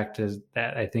this fact is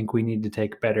that I think we need to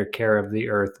take better care of the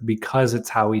earth because it's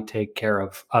how we take care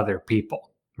of other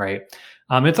people, right?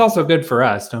 It's also good for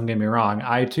us. Don't get me wrong.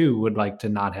 I too would like to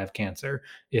not have cancer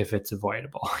if it's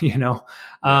avoidable,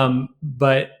 Right.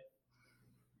 But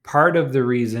part of the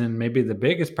reason, maybe the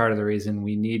biggest part of the reason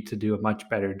we need to do a much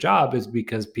better job, is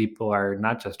because people are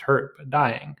not just hurt, but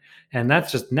dying. And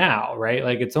that's just now, right?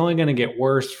 Like, it's only going to get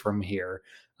worse from here.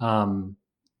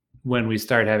 When we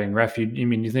start having refugee, I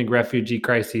mean, you think refugee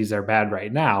crises are bad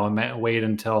right now, and wait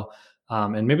until,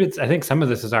 and maybe I think some of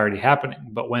this is already happening,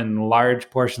 but when large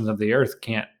portions of the earth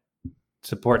can't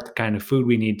support the kind of food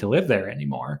we need to live there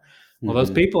anymore, well,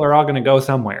 those Mhm. people are all going to go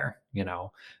somewhere,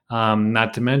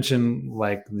 not to mention,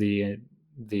 like,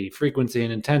 the frequency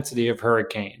and intensity of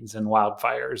hurricanes and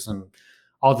wildfires and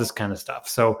all this kind of stuff.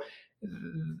 So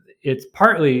it's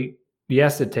partly,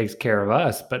 yes, it takes care of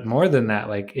us, but more than that,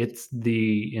 like,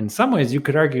 in some ways, you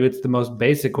could argue it's the most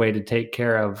basic way to take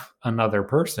care of another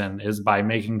person, is by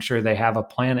making sure they have a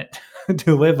planet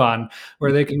to live on,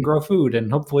 where they can grow food and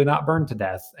hopefully not burn to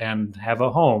death, and have a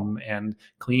home and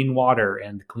clean water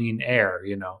and clean air.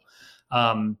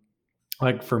 Um,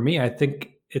 like, for me, I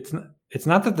think it's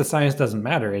not that the science doesn't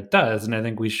matter. It does, and I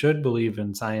think we should believe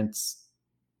in science.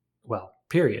 Well,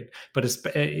 period. But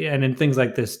and in things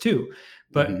like this too. Mhm.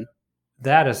 But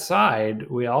that aside,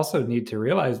 we also need to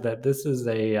realize that this is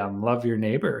a love your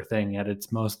neighbor thing at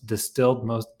its most distilled,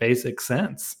 most basic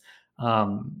sense.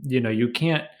 You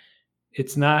can't.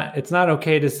 It's not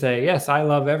okay to say yes, I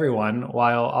love everyone,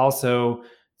 while also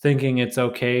thinking it's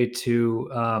okay to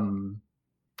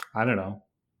I don't know,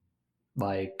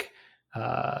 like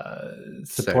Set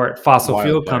support fossil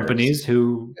fuel wildfires. companies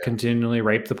who Yeah. continually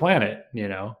rape the planet.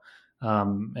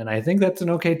 And I think that's an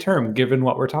okay term given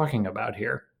what we're talking about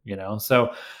here.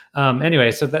 So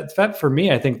anyway, so that for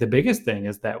me, I think the biggest thing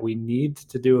is that we need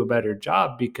to do a better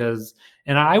job because,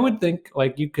 and I would think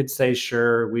like you could say,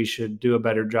 sure, we should do a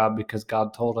better job because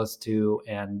God told us to,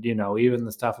 and even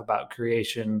the stuff about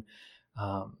creation,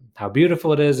 how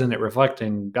beautiful it is and it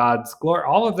reflecting God's glory,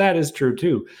 all of that is true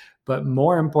too. But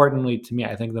more importantly to me,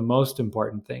 I think the most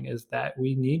important thing is that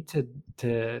we need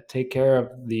to take care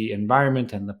of the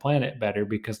environment and the planet better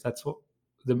because that's what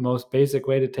the most basic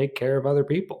way to take care of other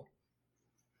people.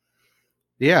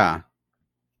 Yeah.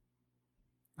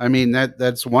 I mean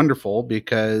that's wonderful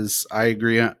because I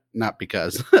agree, not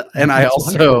because, and I That's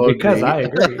wonderful also because agree. I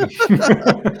agree.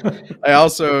 I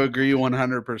also agree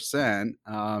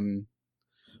 100%.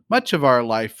 Much of our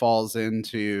life falls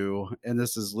into, and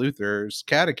this is Luther's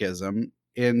catechism,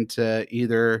 into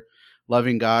either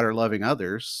loving God or loving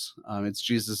others. It's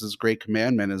Jesus's great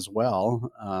commandment as well.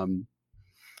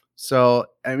 So,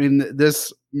 I mean,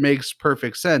 this makes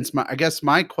perfect sense. I guess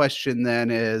my question then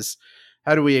is,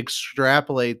 how do we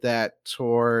extrapolate that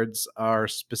towards our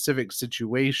specific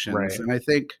situations? Right. And I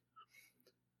think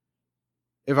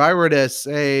if I were to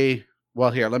say,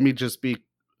 well, here, let me just be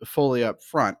fully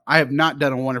upfront. I have not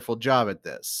done a wonderful job at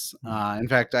this. In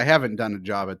fact, I haven't done a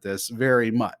job at this very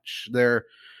much. There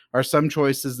are some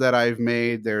choices that I've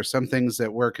made. There are some things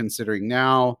that we're considering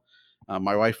now.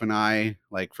 My wife and I,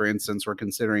 like for instance, we're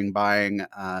considering buying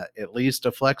at least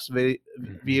a flex Mhm.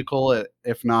 vehicle,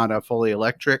 if not a fully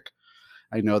electric.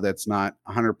 I know that's not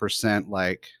 100%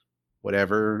 like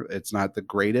whatever. It's not the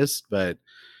greatest, but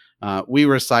we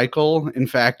recycle. In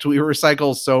fact, we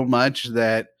recycle so much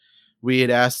that we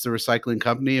had asked the recycling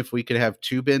company if we could have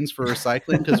 2 bins for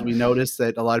recycling because we noticed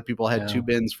that a lot of people had 2 Yeah.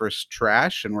 bins for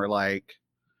trash, and we're like,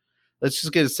 "Let's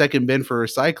just get a second bin for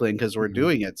recycling because 'cause we're Mhm.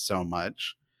 doing it so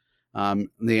much."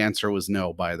 The answer was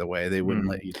no, by the way. They wouldn't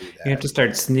let Mm. you do You have that. to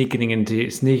start sneaking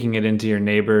it into your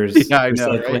neighbor's Yeah, I know,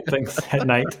 right? recycling things at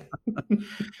night.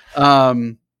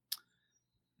 Um,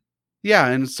 yeah,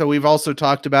 and so we've also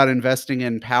talked about investing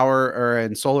in power or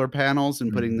in solar panels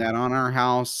and putting Mhm. that on our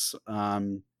house.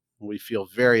 We feel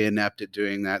very inept at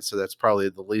doing that, so that's probably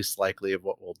the least likely of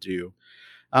what we'll do.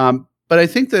 But I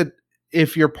think that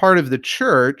if you're part of the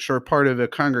church or part of a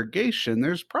congregation,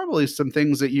 there's probably some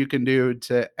things that you can do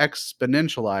to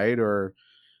exponentialize or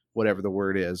whatever the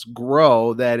word is,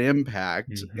 grow that impact.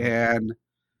 Mhm. And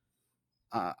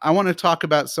I want to talk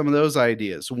about some of those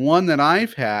ideas. One that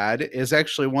I've had is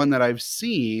actually one that I've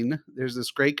seen. There's this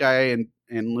great guy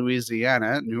in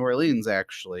Louisiana, New Orleans,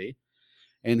 actually,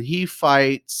 and he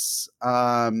fights.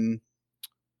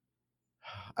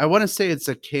 I want to say it's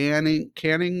a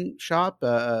canning shop,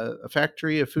 a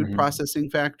factory, a food Mhm. processing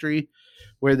factory,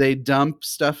 where they dump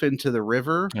stuff into the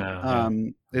river. Oh, yeah.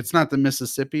 It's not the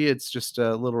Mississippi. It's just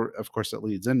a little. Of course, it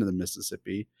leads into the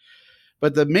Mississippi.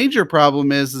 But the major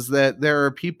problem is that there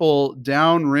are people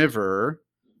downriver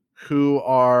who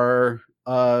are,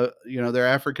 they're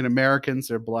African Americans,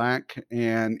 they're black,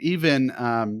 and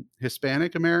even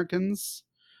Hispanic Americans,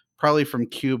 probably from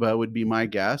Cuba would be my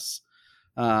guess,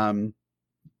 um,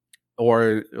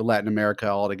 or Latin America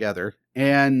altogether.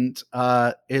 And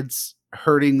it's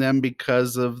hurting them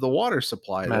because of the water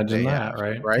supply that Imagine they have, that,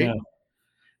 right? right? Yeah.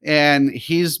 And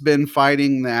he's been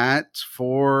fighting that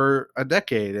for a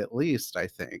decade at least, I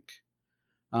think.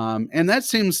 And that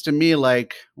seems to me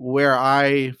like where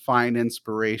I find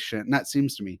inspiration. Not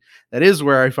seems to me, that is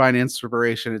where I find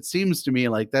inspiration. It seems to me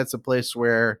like that's a place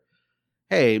where,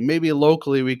 hey, maybe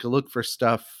locally we could look for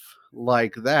stuff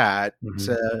like that Mhm.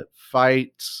 to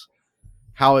fight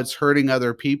how it's hurting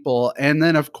other people. And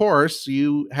then, of course,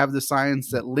 you have the science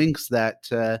that links that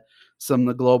to some of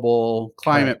the global Right.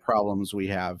 climate problems we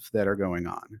have that are going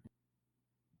on.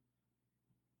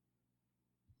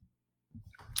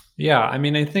 Yeah, I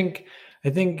mean, I think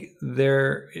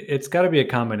it's got to be a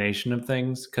combination of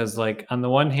things because, like, on the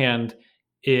one hand,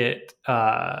 it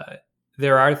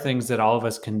there are things that all of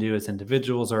us can do as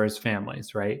individuals or as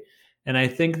families, right? And I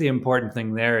think the important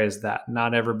thing there is that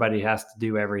not everybody has to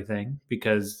do everything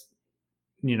because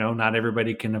not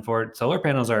everybody can afford solar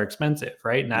panels are expensive,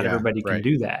 right? Not Yeah, everybody can right.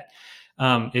 do that.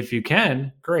 If you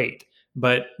can, great.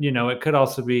 But it could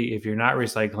also be if you're not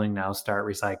recycling now, start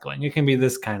recycling. It can be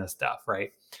this kind of stuff,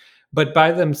 right? But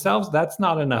by themselves, that's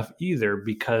not enough either,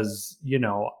 because,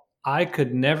 I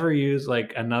could never use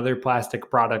like another plastic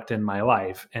product in my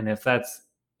life. And if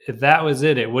that was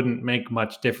it, it wouldn't make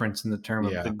much difference in the term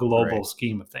of the Yeah. global Right.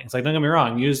 scheme of things. Like, don't get me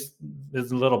wrong, use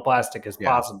as little plastic as Yeah.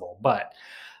 possible. But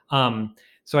um,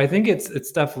 so I think it's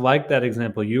stuff like that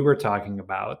example you were talking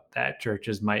about that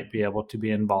churches might be able to be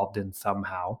involved in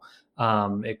somehow.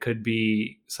 It could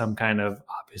be some kind of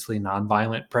obviously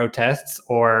nonviolent protests,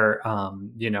 or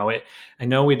I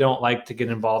know we don't like to get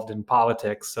involved in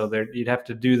politics, so you'd have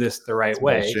to do this the right It's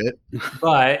way. bullshit.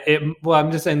 But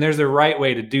I'm just saying there's a right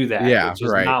way to do that, Yeah. which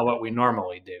is Right. not what we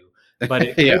normally do. But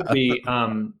it Yeah. could be,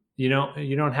 you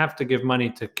don't have to give money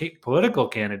to political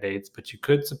candidates, but you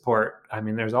could support. I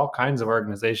mean, there's all kinds of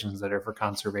organizations that are for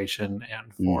conservation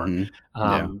and for, Hmm.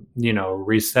 Yeah.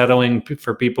 resettling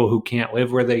for people who can't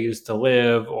live where they used to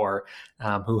live, or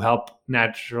who help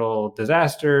natural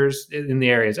disasters in the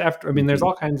areas after. I mean, there's Hmm.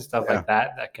 all kinds of stuff Yeah. like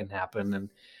that can happen,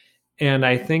 and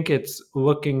I think it's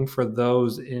looking for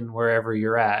those in wherever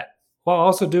you're at, while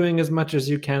also doing as much as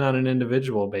you can on an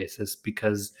individual basis,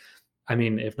 because, I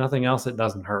mean, if nothing else, it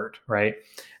doesn't hurt, right?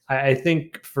 I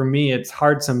think for me, it's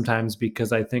hard sometimes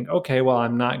because I think, okay, well,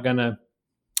 I'm not gonna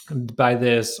buy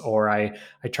this, or I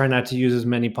try not to use as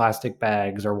many plastic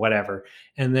bags or whatever,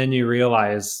 and then you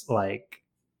realize, like,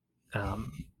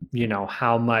 um,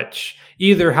 how much,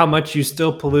 you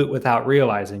still pollute without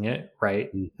realizing it, right?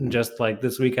 Hmm. Just like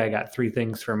this week, I got 3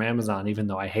 things from Amazon, even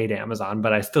though I hate Amazon,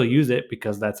 but I still use it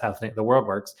because that's how the world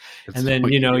works. It's And then,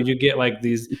 what you you get like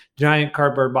these giant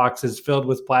cardboard boxes filled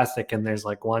with plastic, and there's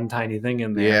like one tiny thing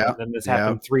in do. there. Yeah. And then this Yeah.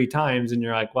 happened 3 times, and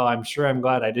you're like, well, I'm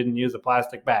glad I didn't use a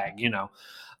plastic bag.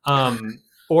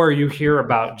 Or you hear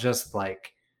about, just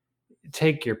like,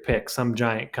 take your pick, some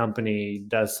giant company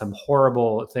does some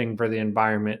horrible thing for the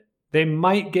environment. They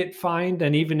might get fined,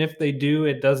 and even if they do,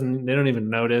 they don't even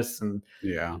notice. And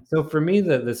Yeah. so for me,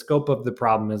 the scope of the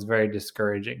problem is very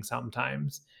discouraging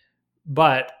sometimes.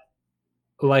 But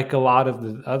like a lot of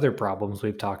the other problems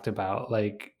we've talked about,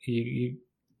 like, you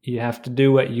have to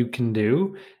do what you can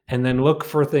do, and then look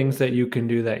for things that you can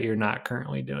do that you're not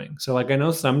currently doing. So, like, I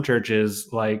know some churches,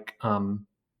 like,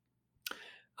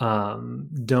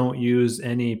 don't use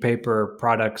any paper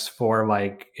products for,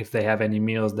 like, if they have any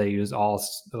meals, they use all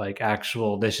like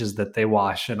actual dishes that they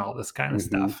wash and all this kind of Hmm.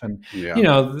 stuff. And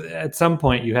Yeah. at some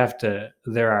point you have to,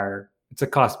 it's a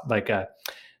cost, like,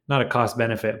 not a cost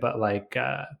benefit, but like,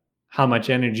 how much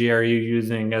energy are you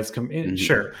using Hmm.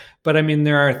 sure. But I mean,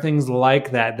 there are things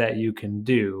like that you can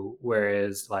do,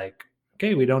 whereas, like,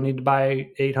 okay, we don't need to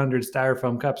buy 800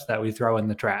 styrofoam cups that we throw in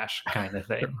the trash, kind of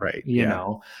thing. Right.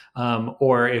 Yeah.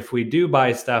 Or if we do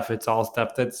buy stuff, it's all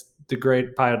stuff that's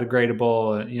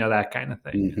biodegradable, that kind of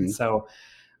thing. And Hmm. so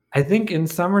I think in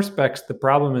some respects, the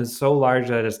problem is so large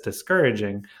that it's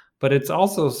discouraging, but it's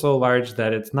also so large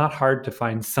that it's not hard to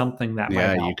find something that might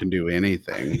Yeah. You help. can do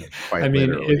anything, I quite mean,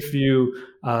 literally. if you,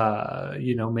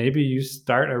 maybe you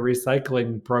start a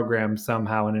recycling program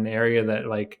somehow in an area that,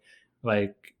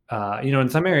 in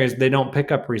some areas they don't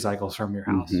pick up recycles from your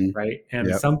house, Hmm. right? And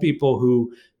Yep. some people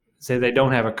who say they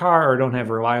don't have a car or don't have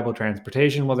reliable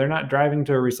transportation, well, they're not driving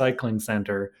to a recycling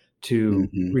center to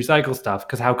Hmm. recycle stuff,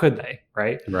 because how could they,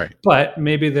 right? Right. But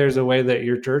maybe there's a way that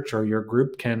your church or your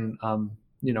group can,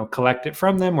 collect it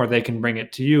from them, or they can bring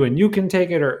it to you and you can take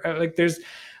it, or, like, there's,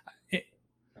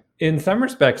 in some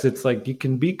respects, it's like you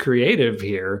can be creative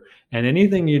here, and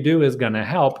anything you do is going to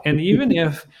help. And even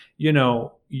if,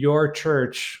 your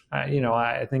church,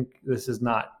 I think this is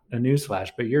not a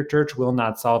newsflash, but your church will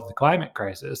not solve the climate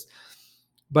crisis.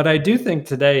 But I do think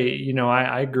today,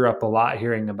 I grew up a lot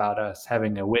hearing about us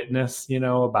having a witness,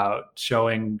 about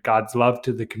showing God's love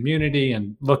to the community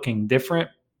and looking different.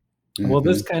 Well, Hmm.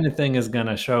 this kind of thing is going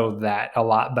to show that a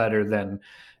lot better than,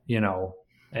 you know,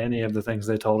 any of the things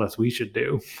they told us we should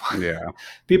do. Yeah.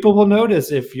 People will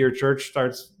notice if your church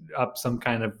starts up some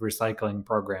kind of recycling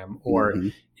program, or Hmm.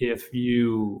 if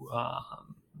you,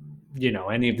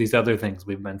 any of these other things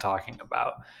we've been talking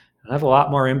about. And have a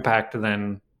lot more impact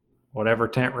than whatever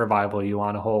tent revival you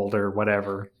want to hold or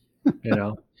whatever, you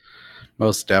know.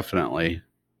 Most definitely.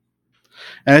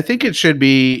 And I think it should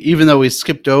be, even though we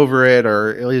skipped over it or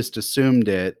at least assumed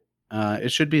it,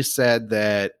 it should be said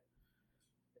that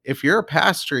if you're a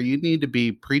pastor, you need to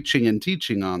be preaching and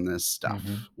teaching on this Hmm. stuff.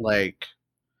 Like,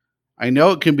 I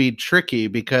know it can be tricky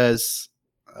because,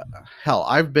 hell,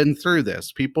 I've been through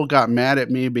this. People got mad at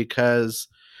me because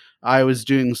I was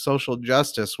doing social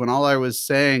justice when all I was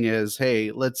saying is,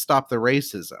 hey, let's stop the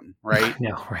racism, right?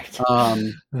 No, right.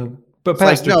 Um, But It's like,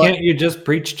 pastor, no, can't you just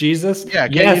preach Jesus? yeah,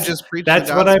 can't you Yes, just preach the that's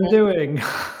what I'm gospel? doing.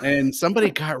 And somebody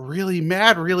got really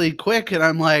mad really quick, and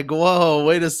I'm like, whoa,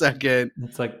 wait a second.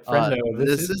 It's like, friendo, this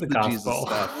This is is the the Jesus gospel.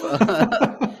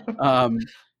 stuff. um,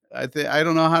 I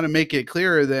don't know how to make it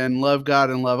clearer than love God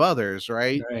and love others,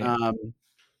 right? Right.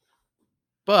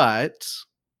 But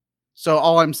so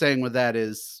all I'm saying with that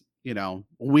is, we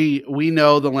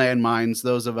know the landmines.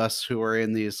 Those of us who are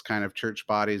in these kind of church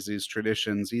bodies, these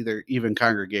traditions, either even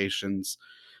congregations,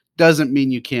 doesn't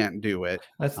mean you can't do it.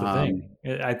 That's the Um,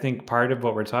 thing. I think part of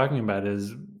what we're talking about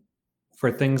is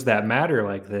for things that matter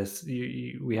like this,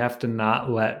 we have to not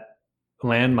let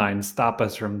landmines stop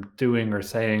us from doing or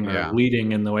saying or yeah,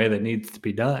 leading in the way that needs to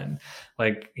be done.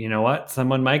 Like, you know what?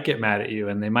 Someone might get mad at you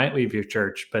and they might leave your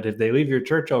church, but if they leave your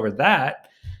church over that,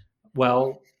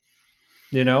 well,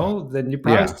 then you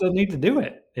probably yeah, still need to do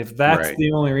it. If that's right.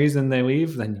 the only reason they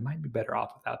leave, then you might be better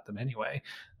off without them anyway.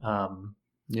 Um,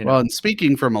 you Well, know, and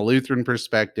speaking from a Lutheran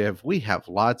perspective, we have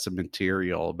lots of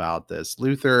material about this.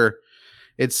 Luther,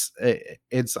 it's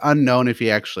unknown if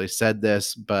he actually said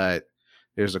this, but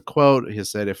there's a quote. He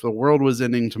said, "If the world was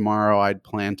ending tomorrow, I'd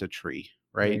plant a tree."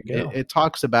 there Right? you It, go. it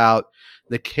talks about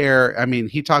the care. I mean,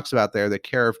 he talks about there the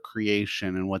care of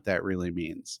creation and what that really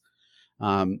means.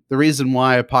 The reason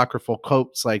why apocryphal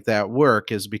quotes like that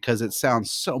work is because it sounds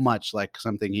so much like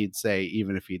something he'd say,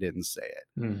 even if he didn't say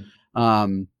it. Mm,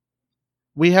 Um,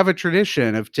 we have a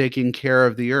tradition of taking care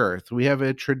of the earth. We have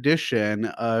a tradition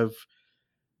of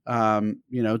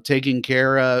taking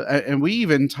care of, and we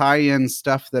even tie in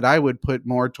stuff that I would put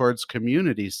more towards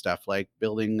community stuff, like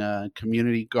building a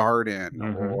community garden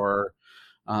mhm. or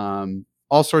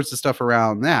all sorts of stuff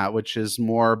around that, which is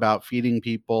more about feeding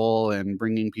people and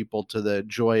bringing people to the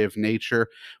joy of nature.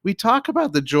 We talk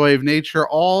about the joy of nature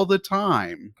all the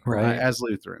time Right. as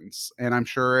Lutherans, and I'm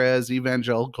sure as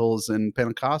evangelicals and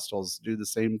Pentecostals do the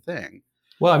same thing.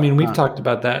 Well, I mean, we've Uh, talked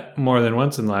about that more than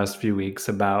once in the last few weeks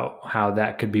about how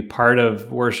that could be part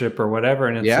of worship or whatever,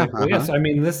 and it's yeah, like, well, yes, I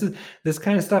mean, this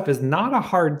kind of stuff is not a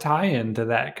hard tie-in to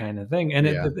that kind of thing, and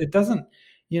yeah, it doesn't,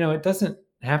 it doesn't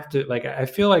have to like, I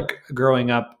feel like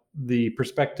growing up, the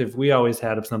perspective we always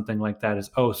had of something like that is,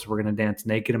 "Oh, so we're gonna dance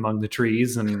naked among the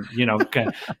trees and,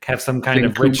 have some kind sing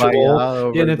of ritual," kumbaya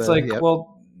and over it's the, like, yep,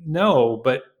 well, no,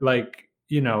 but, like,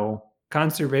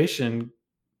 conservation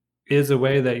is a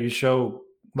way that you show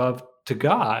love to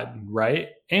God, right?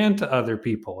 And to other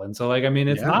people. And so like, I mean,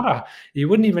 it's yeah, not a you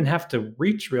wouldn't even have to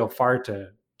reach real far to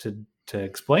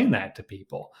explain that to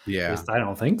people. At yeah. least I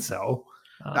don't think so.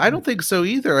 I Um, don't think so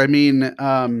either. I mean,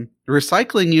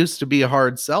 recycling used to be a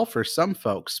hard sell for some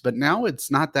folks, but now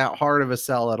it's not that hard of a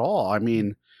sell at all. I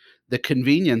mean, the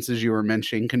convenience, as you were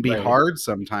mentioning, can be right. hard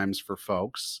sometimes for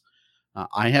folks.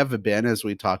 I have been, as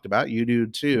we talked about, you do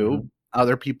too. Mhm,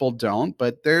 Other people don't,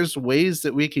 but there's ways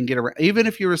that we can get around. Even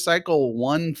if you recycle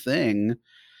one thing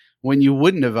when you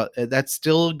wouldn't have, that's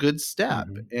still a good step.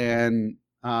 mhm. And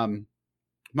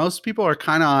most people are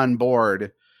kind of on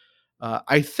board.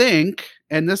 I think,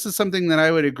 and this is something that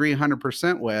I would agree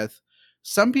 100% with,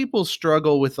 some people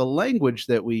struggle with the language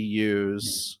that we Mm.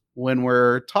 use when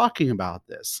we're talking about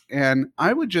this. And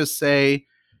I would just say,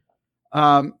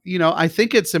 I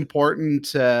think it's important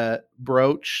to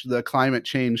broach the climate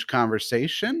change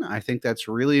conversation. I think that's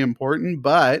really important.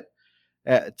 But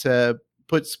to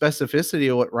put specificity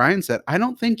of what Ryan said, I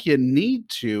don't think you need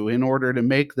to in order to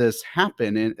make this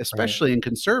happen, Right. especially in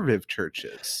conservative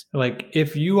churches. Like,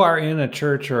 if you are in a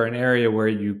church or an area where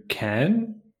you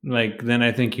can, like, then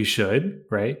I think you should,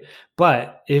 right?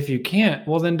 But if you can't,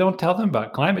 well, then don't tell them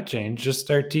about climate change. Just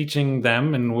start teaching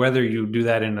them, and whether you do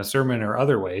that in a sermon or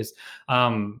other ways,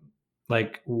 um,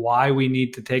 like why we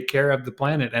need to take care of the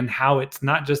planet and how it's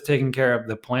not just taking care of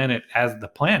the planet as the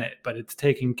planet, but it's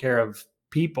taking care of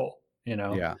people,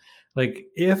 Yeah. Like,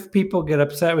 if people get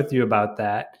upset with you about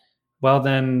that, well,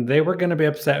 then they were going to be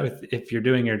upset with if you're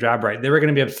doing your job right. They were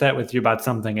going to be upset with you about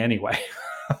something anyway,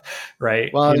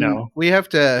 right? Well, and we have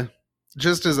to,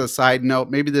 just as a side note,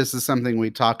 maybe this is something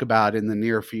we talk about in the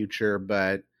near future,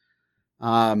 but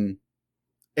um,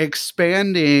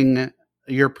 expanding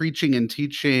your preaching and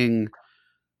teaching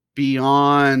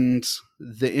beyond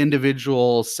the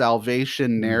individual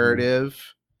salvation Mhm.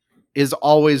 narrative is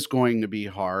always going to be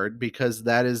hard because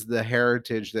that is the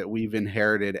heritage that we've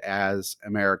inherited as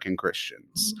American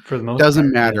Christians. For the most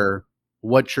Doesn't part, yeah. matter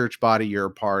what church body you're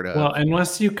a part Well, of.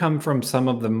 unless you come from some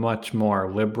of the much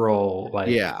more liberal, like,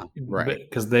 Yeah, right.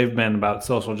 because they've been about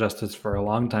social justice for a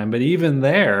long time, but even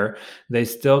there, they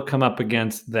still come up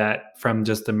against that from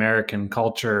just American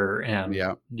culture and,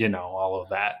 Yeah. all of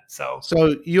that. So,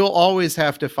 So you'll always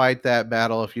have to fight that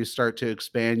battle if you start to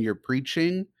expand your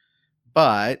preaching,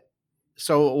 but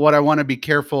So what I want to be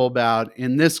careful about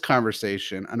in this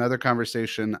conversation, another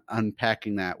conversation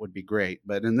unpacking that would be great.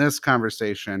 But in this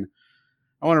conversation,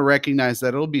 I want to recognize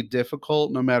that it'll be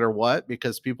difficult no matter what,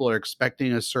 because people are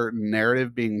expecting a certain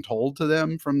narrative being told to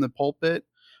them from the pulpit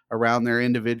around their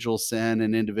individual sin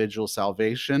and individual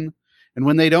salvation. And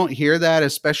when they don't hear that,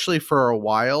 especially for a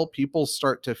while, people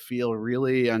start to feel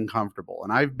really uncomfortable.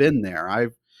 And I've been there. I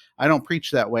don't preach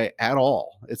that way at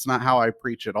all. It's not how I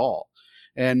preach at all.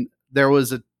 And there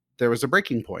was a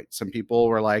breaking point. Some people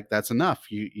were like, that's enough.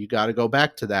 You got to go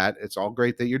back to that. It's all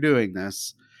great that you're doing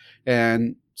this.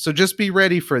 And so just be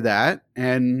ready for that.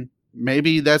 And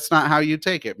maybe that's not how you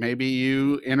take it. Maybe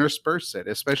you intersperse it,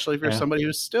 especially if you're Yeah. somebody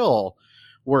who's still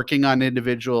working on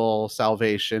individual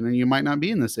salvation, and you might not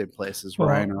be in the same place as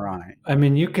Ryan Well, or I. I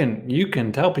mean, you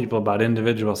can tell people about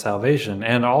individual salvation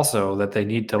and also that they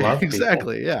need to love people.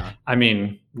 Exactly. Yeah. I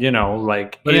mean,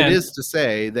 like, But it and is to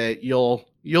say that you'll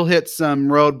hit some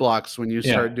roadblocks when you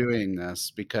yeah. start doing this,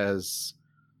 because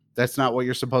that's not what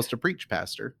you're supposed to preach,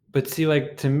 Pastor. But see,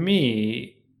 like, to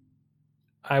me,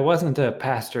 I wasn't a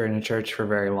pastor in a church for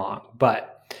very long,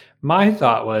 but my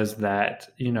thought was that,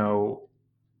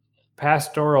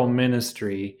 pastoral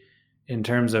ministry, in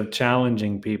terms of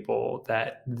challenging people,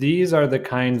 that these are the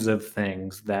kinds of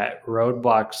things that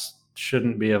roadblocks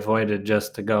shouldn't be avoided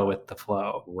just to go with the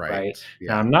flow, right? Right.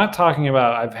 Now, Yeah. I'm not talking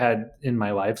about, I've had in my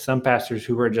life some pastors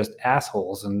who were just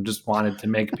assholes and just wanted to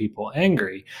make people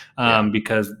angry, Yeah.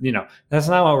 because that's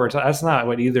not what that's not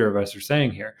what either of us are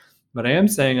saying here. But I am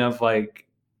saying, of like,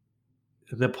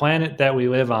 the planet that we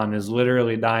live on is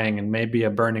literally dying and maybe a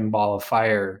burning ball of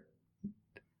fire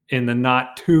in the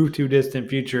not too distant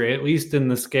future, at least in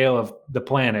the scale of the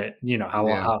planet.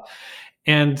 Yeah.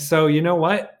 And so,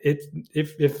 what, if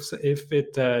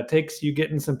it takes you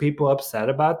getting some people upset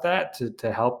about that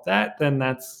to help that, then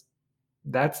that's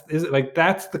is it like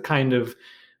that's the kind of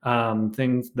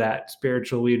things that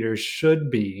spiritual leaders should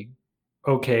be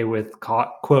okay with,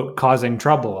 quote, causing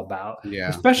trouble about, Yeah.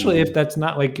 especially if Mhm. that's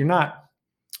not like,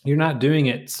 you're not doing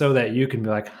it so that you can be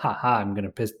like, haha, I'm going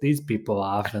to piss these people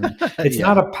off. And it's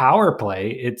not Yeah. a power play.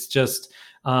 It's just,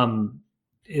 I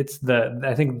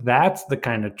think that's the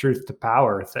kind of truth to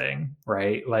power thing,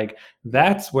 right? Like,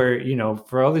 that's where,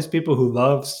 for all these people who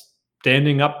love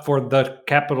standing up for the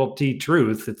capital T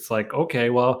truth, it's like,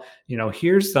 okay, well,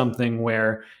 here's something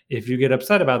where if you get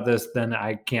upset about this, then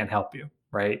I can't help you.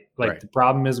 Right. Like, Right. the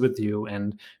problem is with you,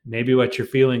 and maybe what you're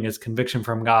feeling is conviction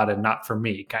from God and not from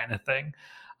me, kind of thing.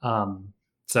 Um,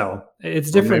 so it's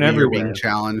Or different maybe you're being everywhere.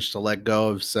 challenged to let go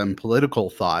of some political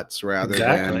thoughts rather than,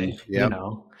 Exactly. yep,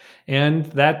 And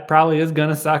that probably is going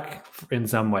to suck in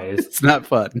some ways. it's not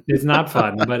fun. It's not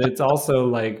fun, but it's also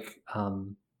like,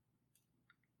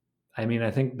 I mean, I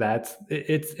think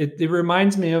it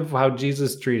reminds me of how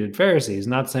Jesus treated Pharisees.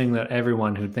 Not saying that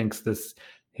everyone who thinks this,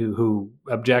 who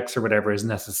objects or whatever, is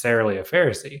necessarily a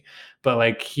Pharisee, but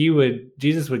like,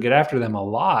 Jesus would get after them a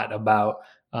lot about,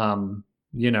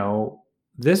 you know,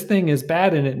 this thing is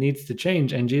bad and it needs to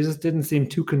change. And Jesus didn't seem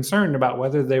too concerned about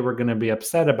whether they were going to be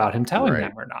upset about him telling Right.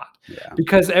 them or not, Yeah.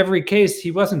 because every case,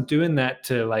 he wasn't doing that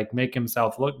to like make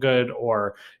himself look good,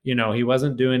 or he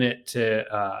wasn't doing it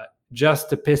to just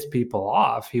to piss people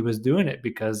off. He was doing it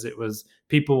because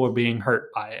people were being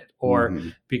hurt by it, or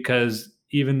Mhm. because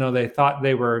even though they thought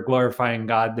they were glorifying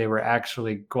God, they were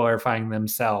actually glorifying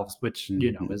themselves, which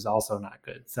Mhm. is also not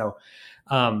good. So,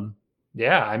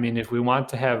 yeah, I mean, if we want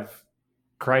to have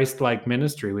Christ-like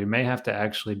ministry, we may have to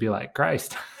actually be like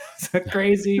Christ. It's a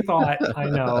crazy thought, I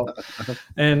know,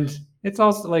 and it's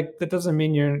also like, that doesn't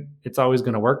mean it's always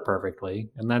going to work perfectly,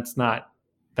 and that's not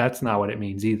what it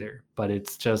means either. But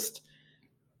it's just,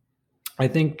 I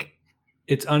think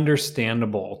it's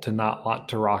understandable to not want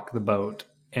to rock the boat.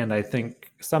 And I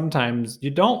think sometimes you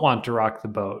don't want to rock the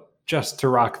boat just to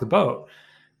rock the boat.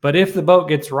 But if the boat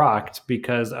gets rocked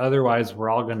because otherwise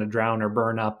we're all going to drown or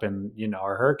burn up in, a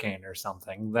hurricane or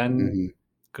something, then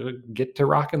Mhm. get to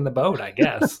rocking the boat, I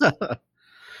guess.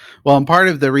 Well, and part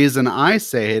of the reason I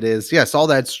say it is, yes, all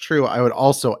that's true. I would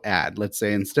also add, let's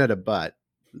say instead of but,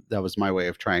 that was my way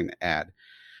of trying to add.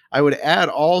 I would add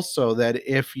also that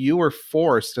if you were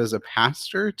forced as a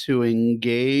pastor to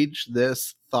engage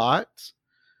this thought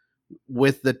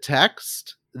with the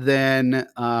text, then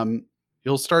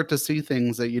you'll start to see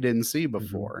things that you didn't see Mhm.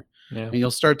 before. Yeah. And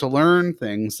you'll start to learn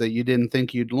things that you didn't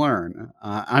think you'd learn.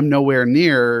 I'm nowhere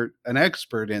near an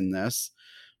expert in this,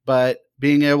 but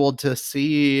being able to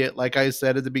see, like I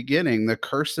said at the beginning, the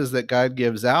curses that God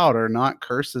gives out are not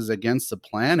curses against the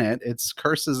planet, it's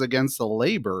curses against the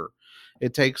labor.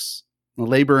 It takes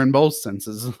labor in both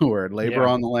senses of the word, labor Yeah.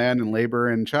 on the land and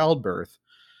labor in childbirth.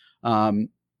 Um,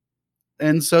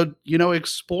 And so,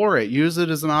 explore it. Use it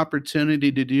as an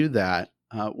opportunity to do that.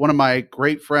 One of my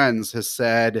great friends has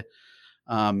said,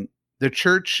 um, the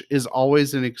church is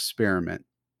always an experiment.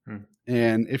 Hmm.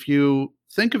 And if you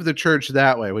think of the church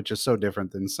that way, which is so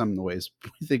different than some of the ways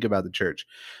we think about the church,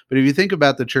 but if you think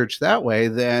about the church that way,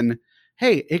 then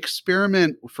hey,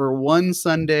 experiment for one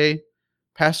Sunday.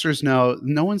 Pastors know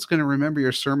no one's going to remember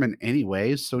your sermon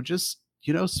anyway. So just,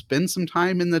 spend some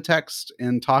time in the text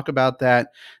and talk about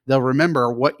that. They'll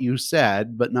remember what you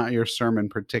said, but not your sermon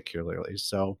particularly.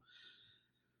 So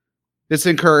it's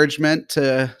encouragement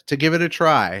to give it a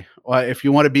try. If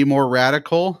you want to be more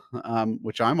radical,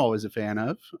 which I'm always a fan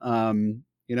of,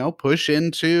 push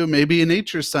into maybe a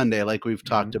nature Sunday like we've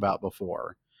talked about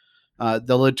before.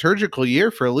 The liturgical year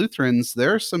for Lutherans,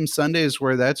 there are some Sundays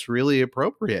where that's really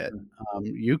appropriate.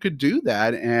 You could do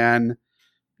that, and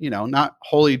not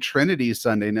Holy Trinity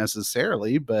Sunday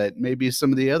necessarily, but maybe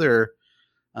some of the other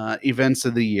events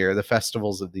of the year, the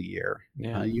festivals of the year.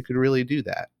 Yeah. You could really do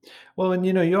that. Well, and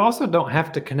you also don't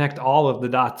have to connect all of the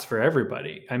dots for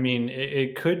everybody. I mean,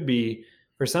 it could be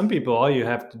for some people, all you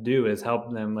have to do is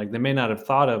help them. Like they may not have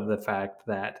thought of the fact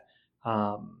that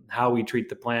how we treat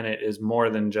the planet is more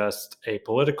than just a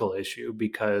political issue,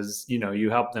 because you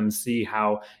help them see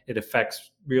how it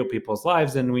affects real people's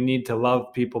lives, and we need to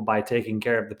love people by taking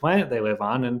care of the planet they live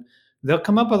on, and they'll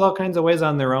come up with all kinds of ways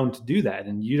on their own to do that,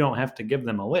 and you don't have to give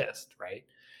them a list, right?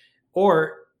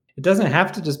 Or it doesn't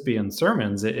have to just be in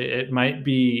sermons. It might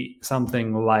be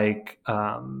something like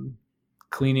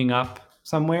cleaning up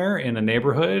somewhere in a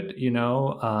neighborhood.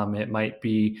 It might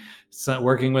be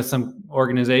working with some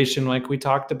organization like we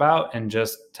talked about, and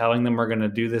just telling them we're going to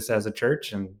do this as a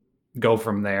church and go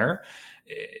from there.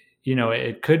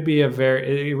 It could be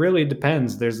it really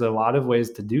depends. There's a lot of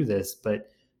ways to do this, but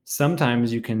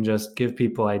sometimes you can just give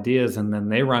people ideas and then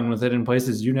they run with it in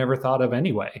places you never thought of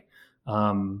anyway.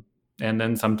 And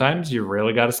then sometimes you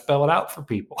really got to spell it out for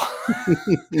people,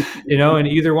 and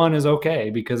either one is okay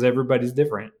because everybody's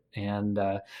different. And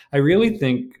I really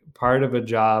think part of a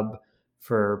job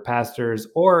for pastors,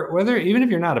 or whether even if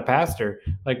you're not a pastor,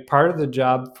 like part of the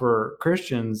job for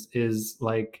Christians is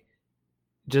like,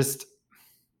 just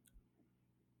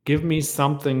give me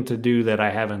something to do that I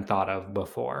haven't thought of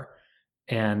before.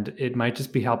 And it might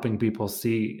just be helping people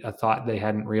see a thought they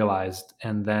hadn't realized.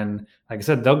 And then, like I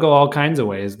said, they'll go all kinds of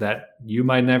ways that you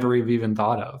might never have even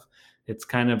thought of. It's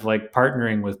kind of like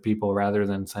partnering with people rather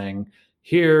than saying,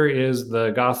 here is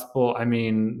the gospel,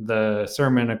 the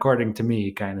sermon according to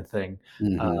me kind of thing.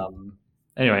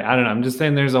 Anyway, I don't know. I'm just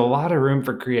saying there's a lot of room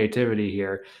for creativity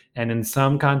here. And in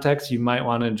some contexts, you might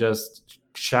want to just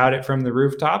shout it from the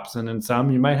rooftops. And in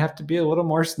some, you might have to be a little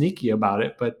more sneaky about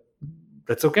it. But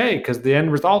that's okay, because the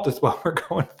end result is what we're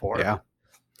going for.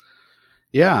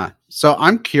 Yeah. So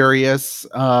I'm curious,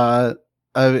 of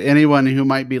anyone who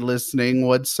might be listening,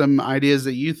 what's some ideas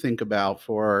that you think about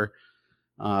for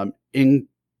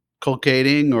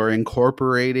inculcating or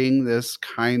incorporating this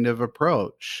kind of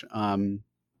approach?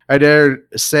 I dare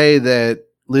say that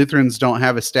Lutherans don't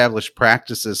have established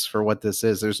practices for what this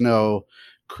is. There's no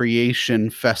creation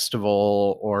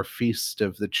festival or feast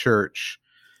of the church,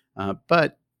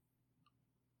 but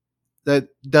that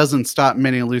doesn't stop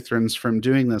many Lutherans from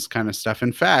doing this kind of stuff.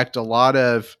 In fact, a lot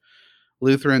of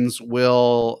Lutherans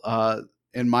will,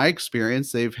 in my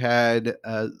experience, they've had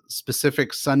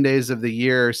specific Sundays of the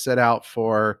year set out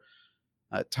for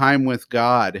time with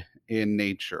God in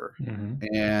nature.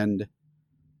 And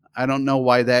I don't know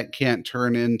why that can't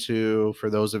turn into,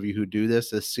 for those of you who do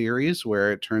this, a series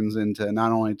where it turns into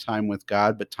not only time with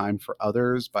God, but time for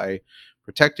others by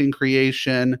protecting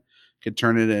creation. Could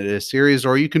turn it into a series,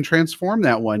 or you can transform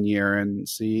that one year and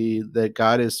see that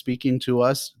God is speaking to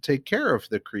us to take care of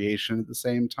the creation at the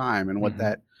same time, and what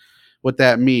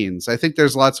that means. I think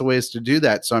there's lots of ways to do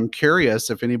that. So I'm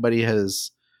curious if anybody has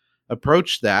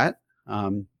approached that.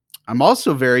 I'm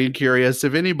also very curious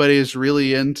if anybody is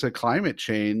really into climate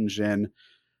change, and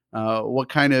what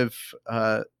kind of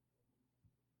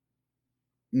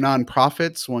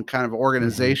nonprofits, what kind of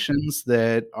organizations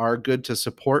that are good to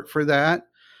support for that.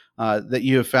 That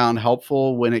you have found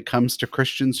helpful when it comes to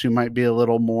Christians who might be a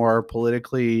little more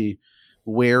politically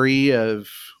wary of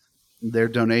their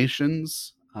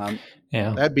donations.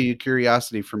 That'd be a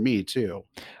curiosity for me too.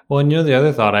 Well, and the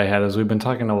other thought I had is we've been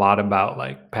talking a lot about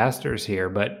like pastors here,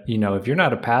 but if you're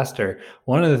not a pastor,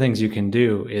 one of the things you can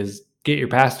do is get your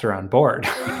pastor on board.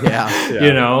 Harass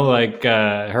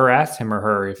him or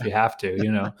her if you have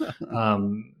to.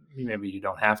 Maybe you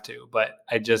don't have to, but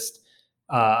I just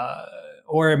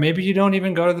or maybe you don't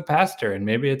even go to the pastor, and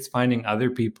maybe it's finding other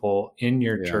people in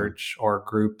your church or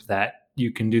group that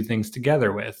you can do things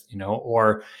together with,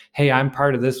 or, hey, I'm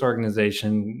part of this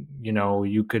organization,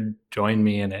 you could join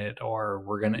me in it, or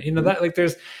we're going to, that, like,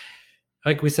 there's,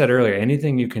 like we said earlier,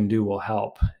 anything you can do will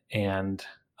help. And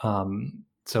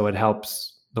so it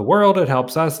helps the world, it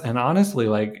helps us. And honestly,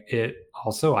 like, it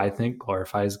also, I think,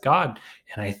 glorifies God.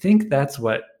 And I think that's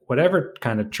whatever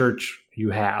kind of church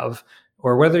you have,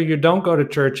 or whether you don't go to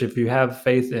church, if you have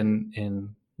faith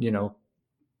in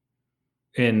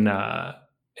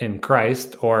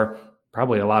Christ, or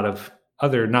probably a lot of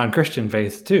other non-Christian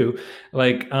faiths too,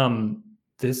 like,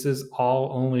 this is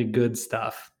all only good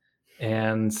stuff.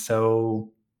 And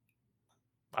so,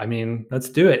 I mean, let's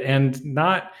do it. And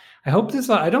I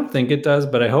don't think it does,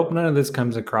 but I hope none of this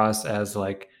comes across as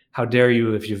like, how dare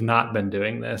you if you've not been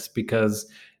doing this? Because,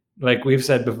 like we've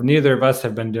said before, neither of us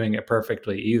have been doing it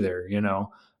perfectly either,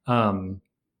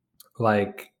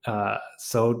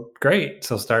 so great.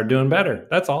 So start doing better.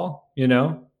 That's all,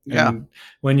 Yeah. And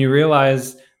when you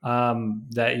realize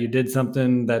that you did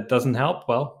something that doesn't help,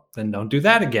 well, then don't do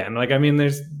that again. Like, I mean,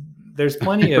 there's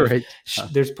plenty of Right.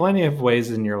 There's plenty of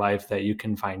ways in your life that you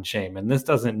can find shame, and this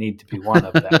doesn't need to be one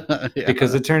of them.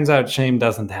 Because it turns out shame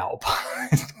doesn't help.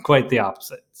 It's quite the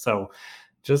opposite. So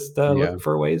just look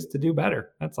for ways to do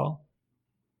better. That's all.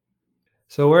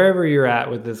 So wherever you're at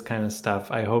with this kind of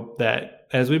stuff, I hope that,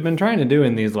 as we've been trying to do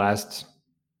in these last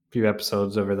few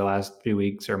episodes over the last few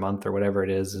weeks or month or whatever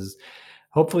it is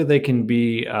hopefully they can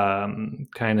be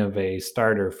kind of a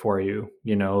starter for you.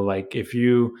 Like, if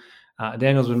you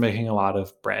Daniel's been making a lot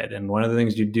of bread, and one of the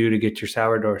things you do to get your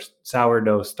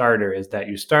sourdough starter is that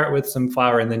you start with some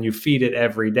flour and then you feed it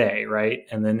every day, right?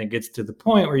 And then it gets to the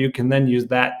point where you can then use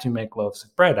that to make loaves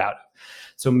of bread out of.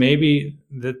 So maybe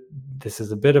this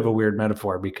is a bit of a weird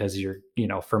metaphor because you're,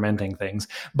 fermenting things,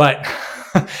 but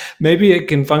maybe it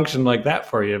can function like that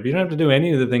for you. You don't have to do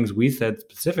any of the things we said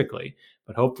specifically,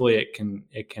 but hopefully it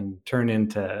can turn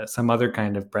into some other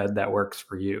kind of bread that works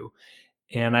for you.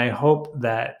 And I hope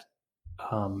that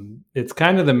it's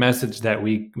kind of the message that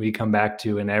we come back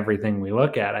to in everything we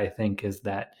look at, I think, is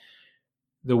that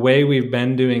the way we've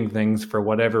been doing things for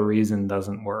whatever reason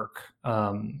doesn't work,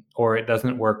 or it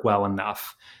doesn't work well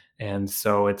enough. And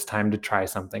so it's time to try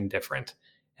something different.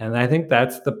 And I think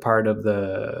that's the part of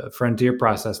the frontier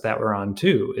process that we're on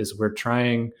too, is we're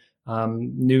trying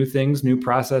new things, new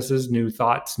processes, new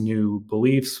thoughts, new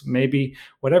beliefs, maybe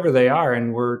whatever they are.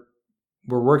 And we're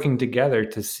working together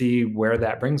to see where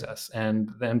that brings us.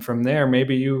 And then from there,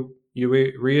 maybe you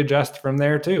readjust from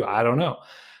there too. I don't know.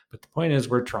 But the point is,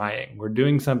 we're trying, we're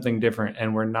doing something different,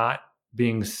 and we're not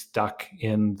being stuck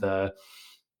in the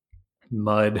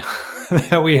mud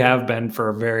that we have been for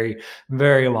a very,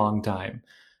 very long time.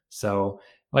 So,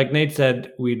 like Nate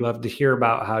said, we'd love to hear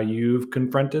about how you've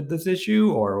confronted this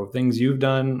issue, or things you've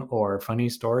done, or funny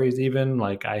stories even.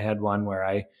 Like, I had one where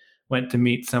I went to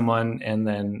meet someone, and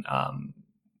then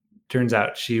turns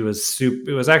out she was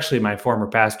it was actually my former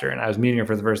pastor, and I was meeting her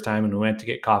for the first time, and we went to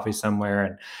get coffee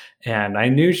somewhere, and I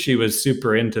knew she was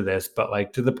super into this, but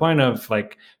like, to the point of,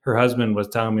 like, her husband was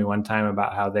telling me one time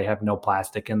about how they have no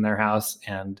plastic in their house,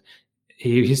 and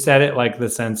he said it like the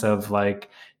sense of, like,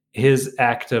 his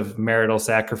act of marital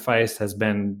sacrifice has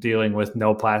been dealing with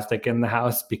no plastic in the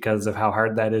house because of how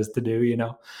hard that is to do,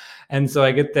 And so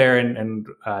I get there and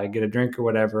I get a drink or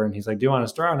whatever. And he's like, do you want a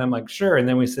straw? And I'm like, sure. And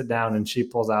then we sit down and she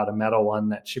pulls out a metal one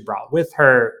that she brought with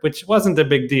her, which wasn't a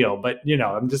big deal. But,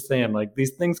 I'm just saying, like,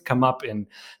 these things come up in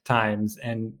times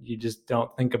and you just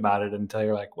don't think about it until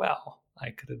you're like, well,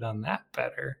 I could have done that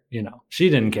better. She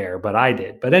didn't care, but I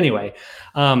did. But anyway,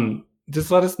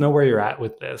 just let us know where you're at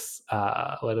with this.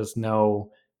 Let us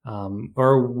know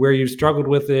or where you've struggled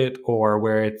with it, or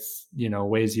where it's,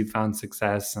 ways you found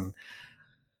success. And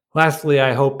lastly,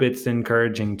 I hope it's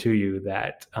encouraging to you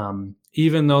that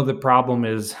even though the problem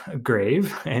is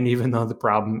grave, and even though the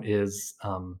problem is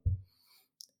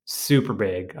super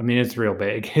big, I mean, it's real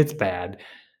big, it's bad,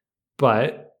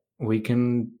 but we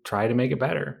can try to make it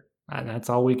better. And that's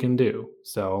all we can do.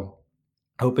 So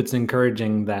I hope it's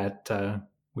encouraging that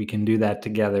we can do that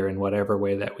together in whatever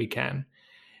way that we can.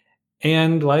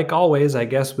 And like always, I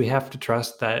guess we have to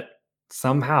trust that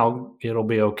somehow it'll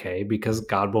be okay, because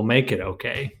God will make it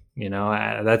okay.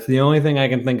 That's the only thing I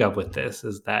can think of with this,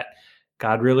 is that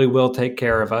God really will take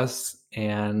care of us.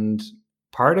 And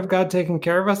part of God taking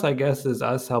care of us, I guess, is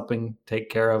us helping take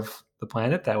care of the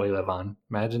planet that we live on.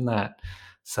 Imagine that.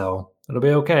 So it'll be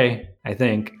okay, I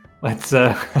think. Let's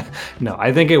no,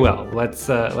 I think it will.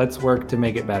 Let's work to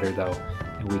make it better, though,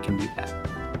 and we can do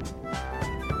that.